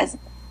as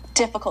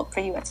difficult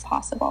for you as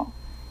possible.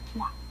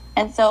 Yeah.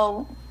 And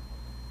so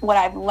what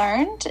I've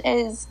learned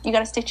is you got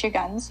to stick to your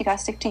guns. You got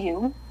to stick to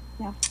you.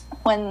 Yeah.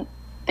 When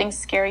things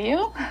scare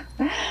you,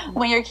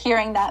 when you're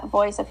hearing that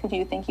voice of who do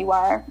you think you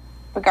are,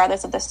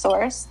 regardless of the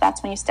source,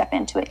 that's when you step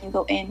into it and you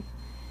go in.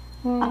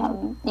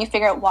 You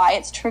figure out why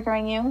it's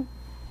triggering you.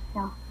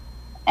 Yeah.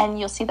 And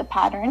you'll see the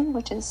pattern,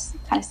 which is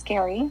kind of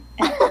scary and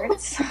it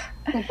hurts.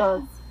 It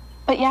does.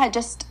 but yeah,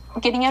 just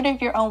getting out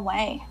of your own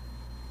way.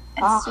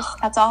 That's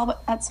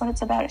what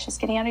it's about. It's just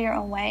getting out of your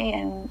own way.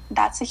 And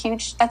that's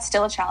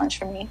still a challenge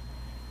for me.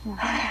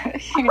 A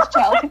huge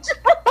challenge.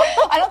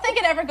 I don't think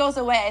it ever goes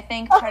away. I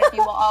think part of you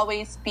will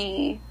always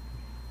be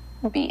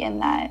in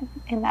that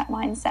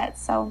mindset.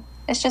 So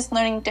it's just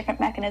learning different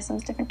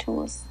mechanisms, different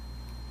tools.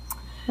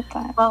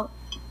 Well,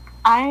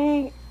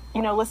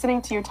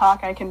 listening to you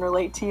talk, I can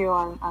relate to you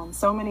on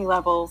so many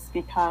levels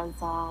because,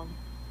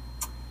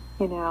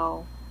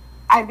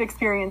 I've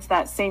experienced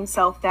that same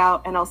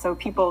self-doubt, and also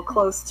people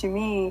close to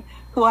me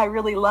who I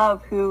really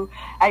love, who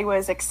I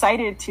was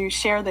excited to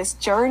share this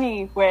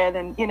journey with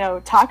and,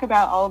 talk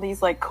about all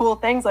these like cool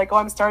things like, oh,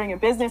 I'm starting a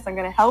business, I'm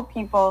going to help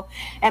people.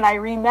 And I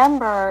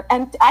remember,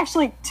 and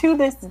actually to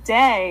this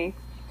day,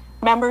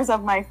 members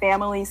of my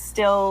family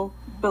still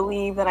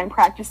believe that I'm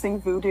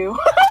practicing voodoo.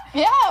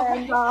 Yeah.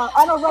 And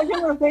on a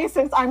regular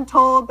basis, I'm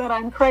told that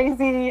I'm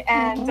crazy,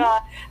 and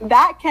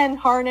that can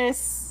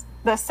harness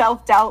the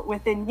self-doubt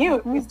within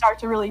you. You start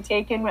to really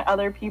take in what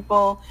other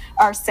people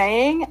are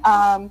saying.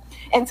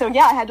 And so,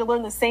 I had to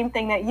learn the same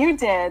thing that you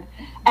did.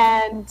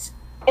 And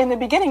in the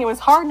beginning, it was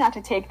hard not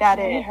to take that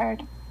in.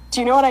 Hard. Do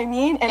you know what I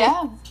mean? And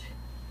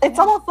it's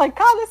almost like,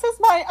 God,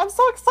 I'm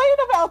so excited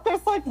about this.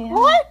 Like,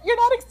 what? You're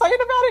not excited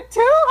about it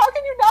too? How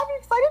can you not be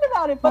excited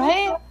about it? But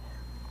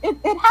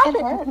it happens.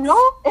 It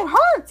hurts. It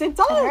hurts. It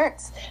does. It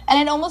hurts. And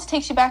it almost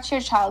takes you back to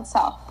your child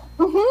self.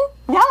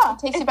 Mm-hmm. Yeah. It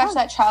takes you back to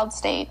that child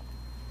state.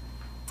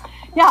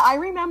 Yeah, I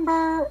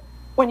remember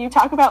when you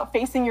talk about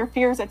facing your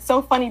fears, it's so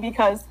funny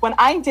because when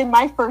I did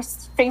my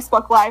first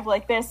Facebook Live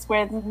like this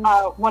with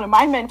one of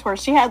my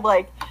mentors, she had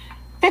like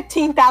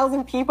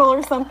 15,000 people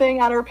or something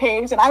on her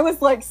page, and I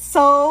was like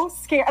so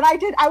scared. And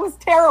I was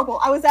terrible.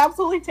 I was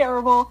absolutely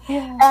terrible.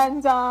 Yeah.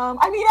 And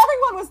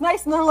everyone was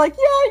nice, and they're like,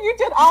 yeah, you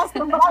did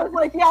awesome. But I was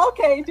like, yeah,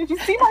 okay, did you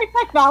see my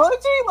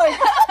technology? Like,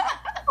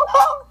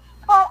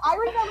 but I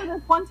remember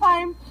this one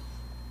time,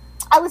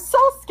 I was so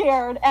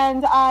scared,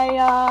 and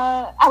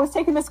I was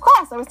taking this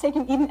class. I was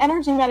taking Eden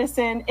Energy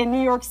Medicine in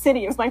New York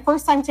City. It was my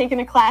first time taking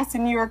a class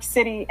in New York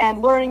City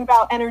and learning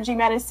about energy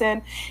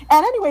medicine.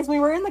 And anyways,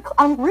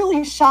 I'm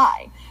really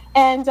shy.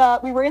 And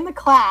we were in the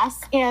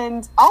class,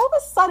 and all of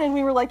a sudden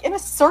we were like in a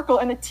circle,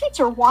 and the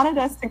teacher wanted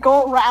us to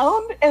go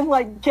around and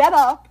like get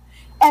up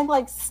and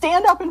like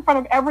stand up in front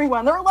of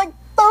everyone. There were like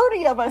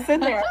 30 of us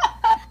in there.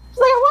 She's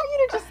like, I want you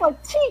to just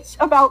like teach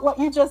about what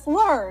you just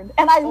learned.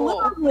 And I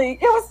literally,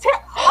 it was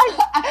terrible.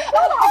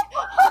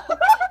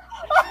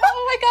 Oh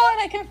my God,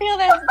 I can feel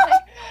this.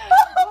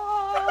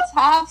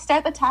 Like,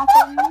 start the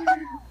tapping.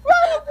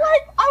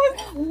 I was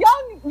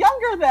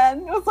younger then.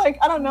 It was like,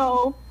 I don't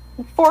know,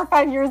 4 or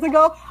 5 years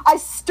ago. I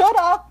stood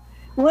up,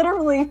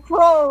 literally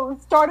froze,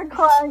 started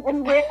crying,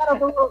 and ran out of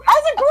the room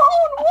as a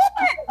grown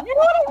woman. You know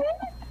what I mean?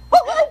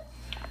 But like,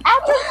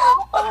 after that,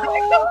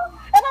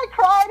 and I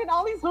cried, and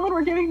all these women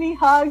were giving me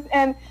hugs.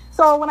 And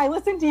so when I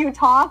listened to you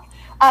talk,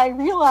 I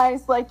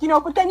realized, like,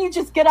 but then you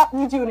just get up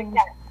and you do it again.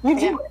 You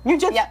do it. You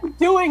just keep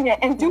doing it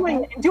and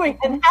doing it and doing it.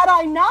 And had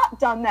I not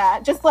done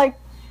that, just like,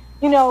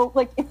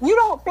 like if you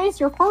don't face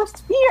your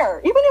first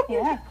fear, even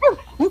if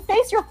you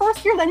face your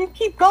first fear, then you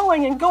keep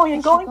going and going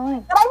and going,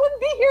 then I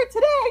wouldn't be here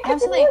today.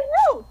 Absolutely.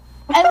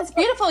 And it's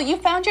beautiful. You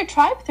found your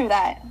tribe through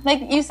that.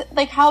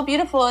 Like how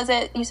beautiful is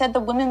it? You said the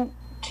women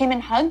came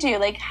and hugged you.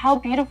 Like, how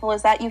beautiful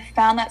is that you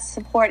found that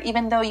support,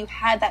 even though you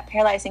had that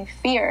paralyzing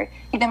fear,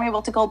 you then were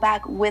able to go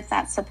back with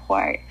that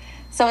support.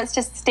 So it's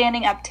just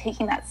standing up,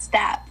 taking that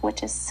step,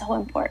 which is so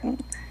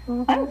important.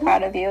 Mm-hmm. I'm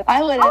proud of you.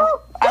 I would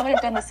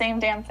have done the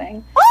same damn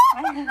thing.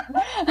 I don't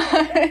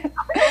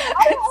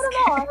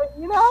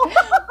know,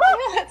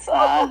 It's,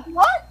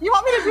 what? You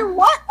want me to do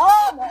what?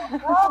 Oh,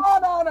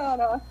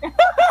 no.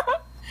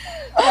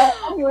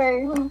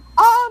 Anyway,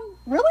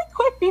 really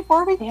quick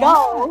before we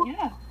go.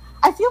 Yeah.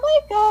 I feel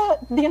like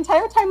the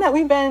entire time that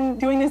we've been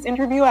doing this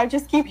interview, I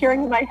just keep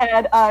hearing in my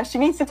head, she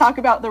needs to talk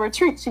about the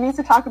retreat. She needs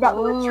to talk about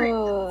the retreat.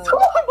 So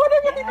I'm wondering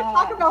if you could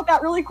talk about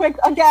that really quick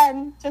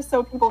again, just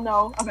so people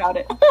know about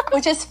it.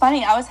 Which is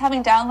funny. I was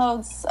having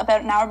downloads about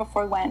an hour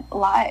before we went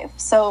live.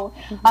 So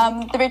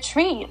the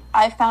retreat,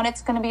 I found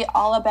it's going to be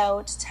all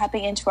about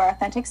tapping into our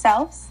authentic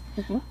selves.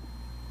 Mm-hmm.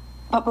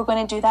 But we're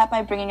going to do that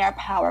by bringing our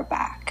power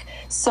back.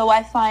 So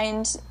I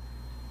find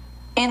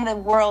in the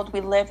world we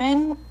live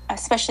in,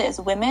 especially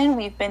as women,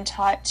 we've been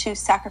taught to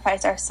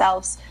sacrifice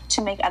ourselves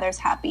to make others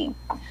happy.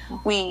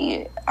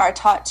 We are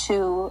taught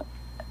to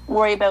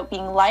worry about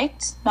being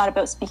liked, not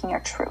about speaking our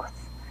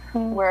truth.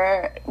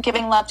 We're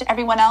giving love to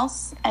everyone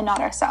else and not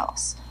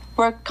ourselves.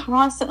 We're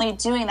constantly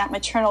doing that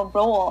maternal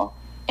role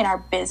in our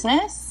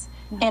business,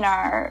 in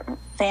our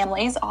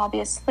families,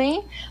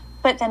 obviously,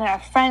 but then in our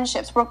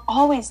friendships. We're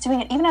always doing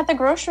it, even at the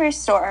grocery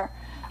store.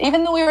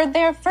 Even though we were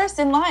there first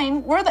in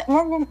line, we're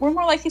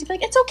more likely to be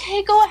like, it's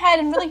okay, go ahead.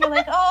 And really, you're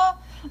like, oh,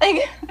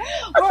 like,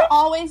 we're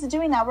always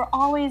doing that. We're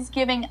always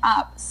giving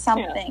up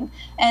something.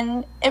 Yeah.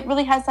 And it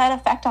really has that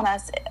effect on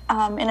us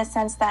in a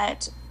sense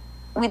that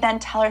we then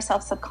tell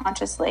ourselves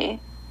subconsciously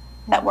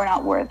that we're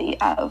not worthy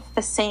of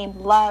the same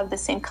love, the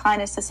same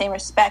kindness, the same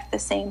respect, the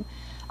same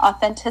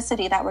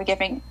authenticity that we're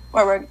giving,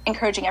 or we're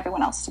encouraging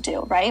everyone else to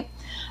do, right?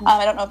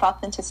 I don't know if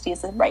authenticity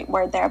is the right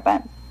word there,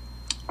 but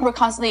we're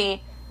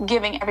constantly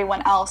giving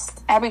everyone else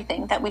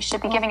everything that we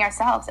should be giving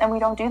ourselves, and we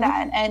don't do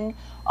that. And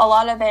a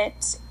lot of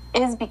it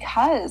is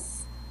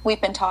because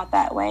we've been taught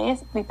that way.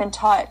 We've been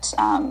taught,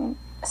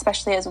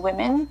 especially as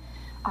women,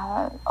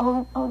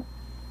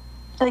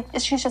 like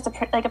she's just a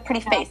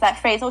pretty face. That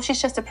phrase, oh,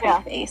 she's just a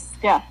pretty face.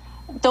 Yeah.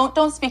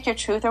 Don't speak your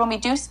truth. Or when we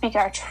do speak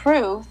our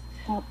truth,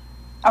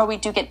 or we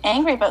do get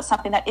angry about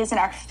something that is in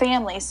our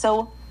family.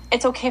 So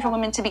it's okay for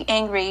women to be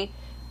angry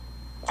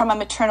from a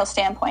maternal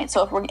standpoint.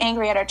 So if we're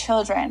angry at our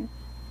children,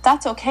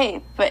 that's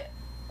okay. But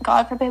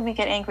God forbid we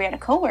get angry at a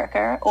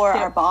coworker or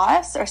our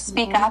boss, or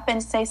speak up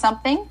and say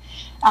something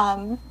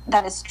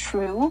that is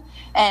true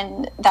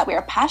and that we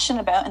are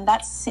passionate about, and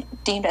that's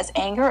deemed as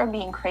anger or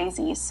being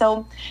crazy.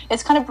 So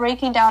it's kind of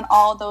breaking down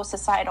all those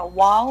societal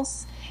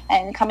walls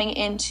and coming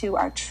into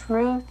our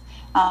truth,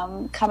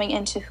 coming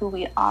into who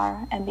we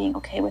are and being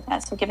okay with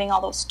that. So giving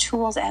all those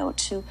tools out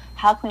to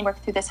how can we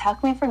work through this? How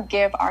can we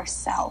forgive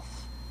ourselves?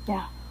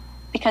 Yeah.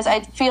 Because I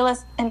feel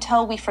as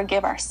until we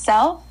forgive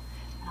ourselves,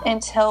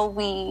 until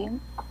we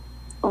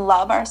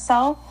love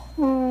ourselves,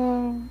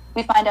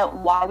 we find out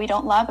why we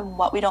don't love and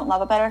what we don't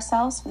love about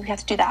ourselves. We have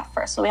to do that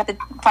first. So we have to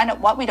find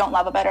out what we don't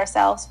love about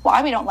ourselves,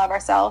 why we don't love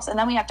ourselves, and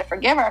then we have to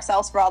forgive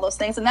ourselves for all those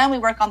things, and then we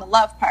work on the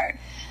love part.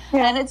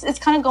 Yeah. And it's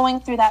kind of going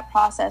through that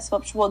process,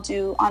 which we'll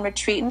do on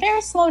retreat in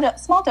very small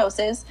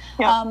doses,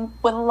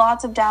 with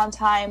lots of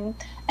downtime,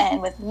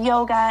 and with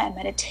yoga and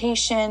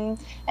meditation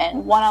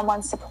and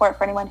one-on-one support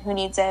for anyone who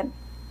needs it,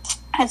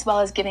 as well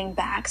as giving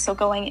back. So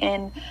going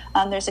in,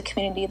 there's a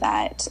community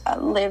that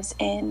lives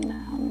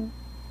in,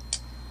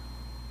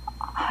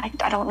 I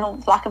don't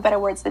know, lack of better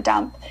words, the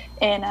dump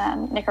in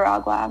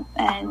Nicaragua.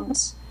 And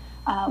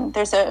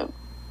there's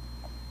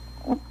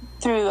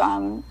through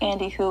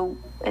Andy, who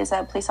is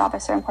a police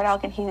officer in Port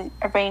Elgin, he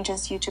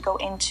arranges you to go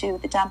into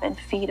the dump and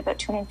feed about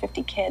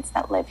 250 kids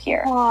that live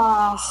here.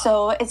 Wow.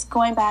 So it's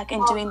going back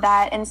and doing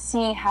that and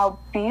seeing how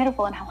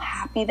beautiful and how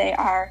happy they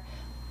are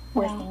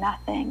with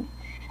nothing.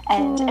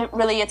 And it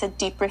really is a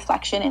deep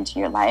reflection into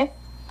your life.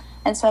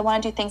 And so I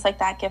want to do things like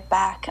that, give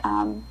back,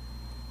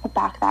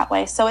 back that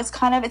way. So it's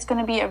going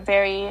to be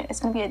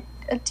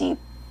a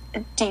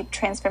deep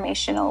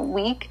transformational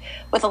week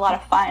with a lot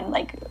of fun.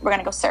 Like, we're going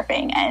to go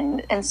surfing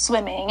and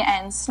swimming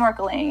and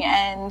snorkeling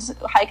and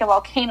hike a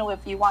volcano if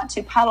you want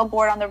to,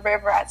 paddleboard on the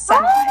river at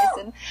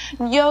sunrise,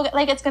 and yoga.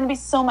 Like, it's going to be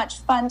so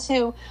much fun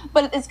too,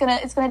 but it's going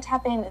to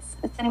tap in.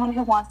 It's anyone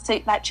who wants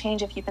to that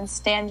change. If you've been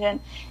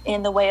stagnant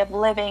in the way of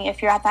living,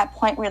 if you're at that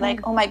point where you're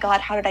like, oh my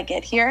God, how did I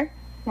get here?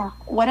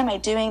 What am I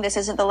doing? This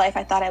isn't the life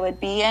I thought I would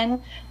be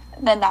in.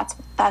 Then that's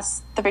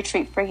the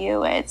retreat for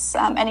you. It's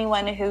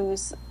anyone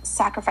who's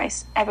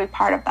sacrificed every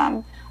part of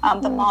them.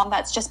 The mom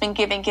that's just been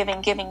giving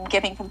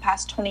for the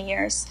past 20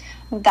 years.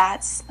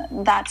 That's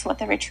what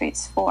the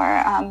retreat's for.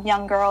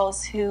 Young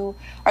girls who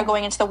are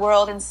going into the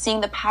world and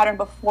seeing the pattern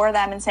before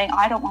them and saying,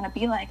 I don't want to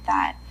be like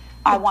that.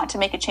 I want to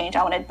make a change.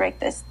 I want to break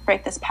this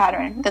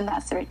pattern. Then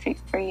that's the retreat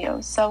for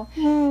you. So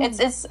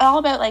it's all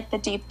about like the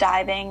deep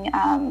diving,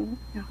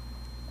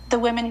 the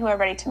women who are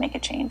ready to make a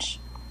change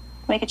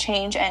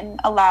and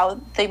allow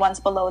the ones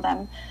below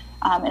them,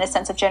 in a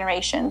sense of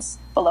generations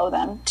below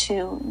them,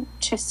 to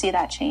see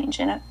that change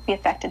and be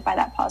affected by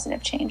that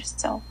positive change.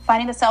 So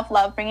finding the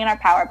self-love, bringing our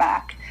power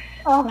back,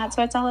 and that's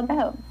what it's all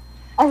about.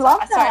 I love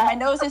that. Sorry, my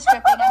nose is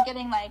dripping. I'm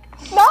getting like...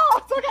 No,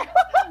 it's okay.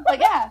 But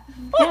yeah,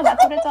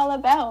 that's what it's all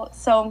about.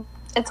 So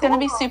it's going to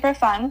be super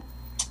fun.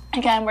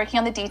 Again, working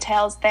on the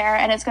details there,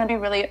 and it's going to be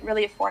really,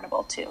 really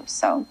affordable too.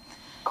 So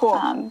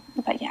cool.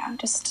 But yeah,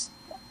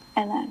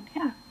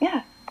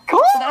 yeah.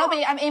 Cool. So that'll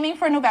be, I'm aiming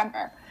for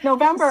November. So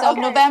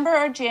okay. November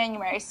or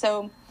January.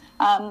 So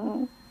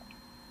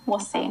we'll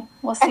see.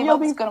 We'll see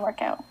what's going to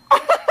work out.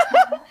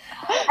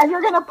 And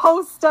you're going to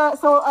post,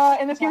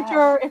 in the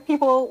future, if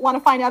people want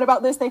to find out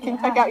about this, they can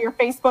check out your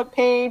Facebook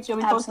page. You'll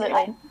be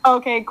Absolutely.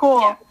 Okay,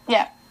 cool.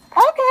 Yeah.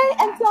 Okay,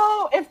 and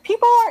so if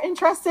people are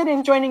interested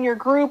in joining your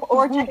group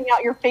or checking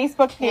out your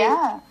Facebook page,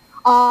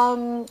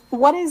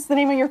 what is the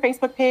name of your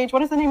Facebook page?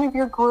 What is the name of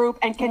your group?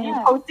 And can you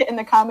post it in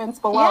the comments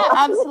below? Yeah,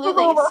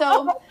 absolutely.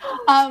 So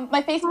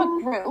my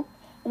Facebook group,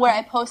 where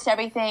I post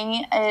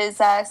everything, is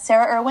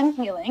Sarah Irwin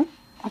Healing.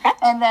 Okay.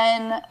 And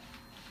then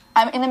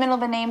I'm in the middle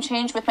of a name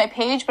change with my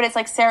page, but it's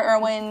like Sarah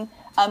Irwin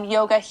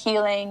Yoga,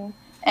 Healing,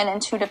 and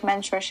Intuitive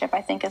Mentorship,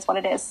 I think is what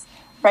it is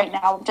right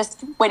now.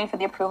 Just waiting for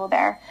the approval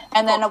there.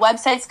 And then a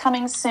website's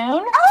coming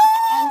soon.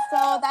 And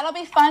so that'll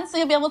be fun. So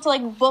you'll be able to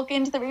like book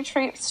into the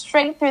retreat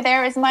straight through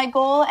there is my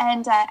goal.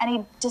 And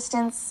any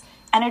distance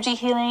energy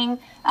healing,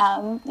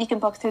 you can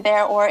book through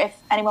there. Or if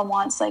anyone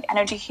wants like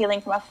energy healing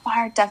from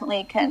afar,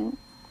 definitely can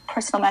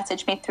personal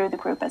message me through the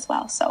group as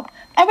well. So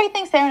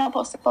everything's there, and I'll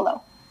post it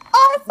below.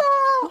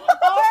 Awesome.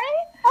 All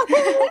right.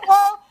 Okay.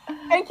 Well,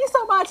 thank you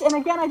so much. much.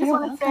 And again, I just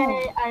want to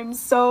say I'm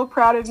so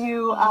proud of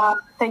you.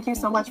 Thank you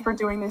so much for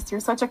doing this. You're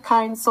such a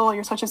kind soul.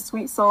 You're such a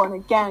sweet soul. And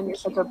again, you're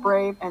such a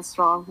brave and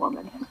strong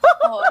woman.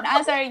 Oh, and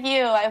as are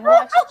you. I've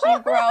watched you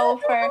grow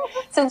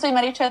since we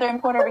met each other in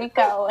Puerto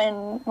Rico.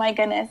 And my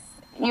goodness,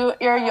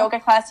 your yoga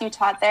class you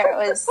taught there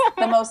was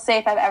the most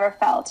safe I've ever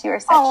felt. You were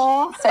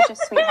such a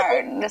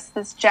sweetheart and just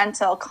this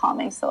gentle,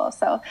 calming soul.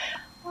 So,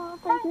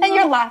 and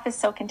your laugh is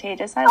so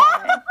contagious. I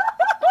love it.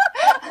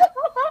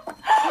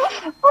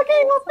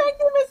 Okay, well, thank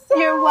you, Miss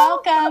Sarah. You're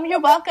welcome. You're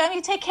welcome.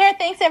 You take care.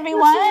 Thanks,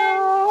 everyone.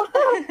 Bye.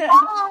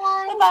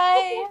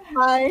 Bye-bye.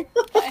 Bye.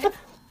 Bye.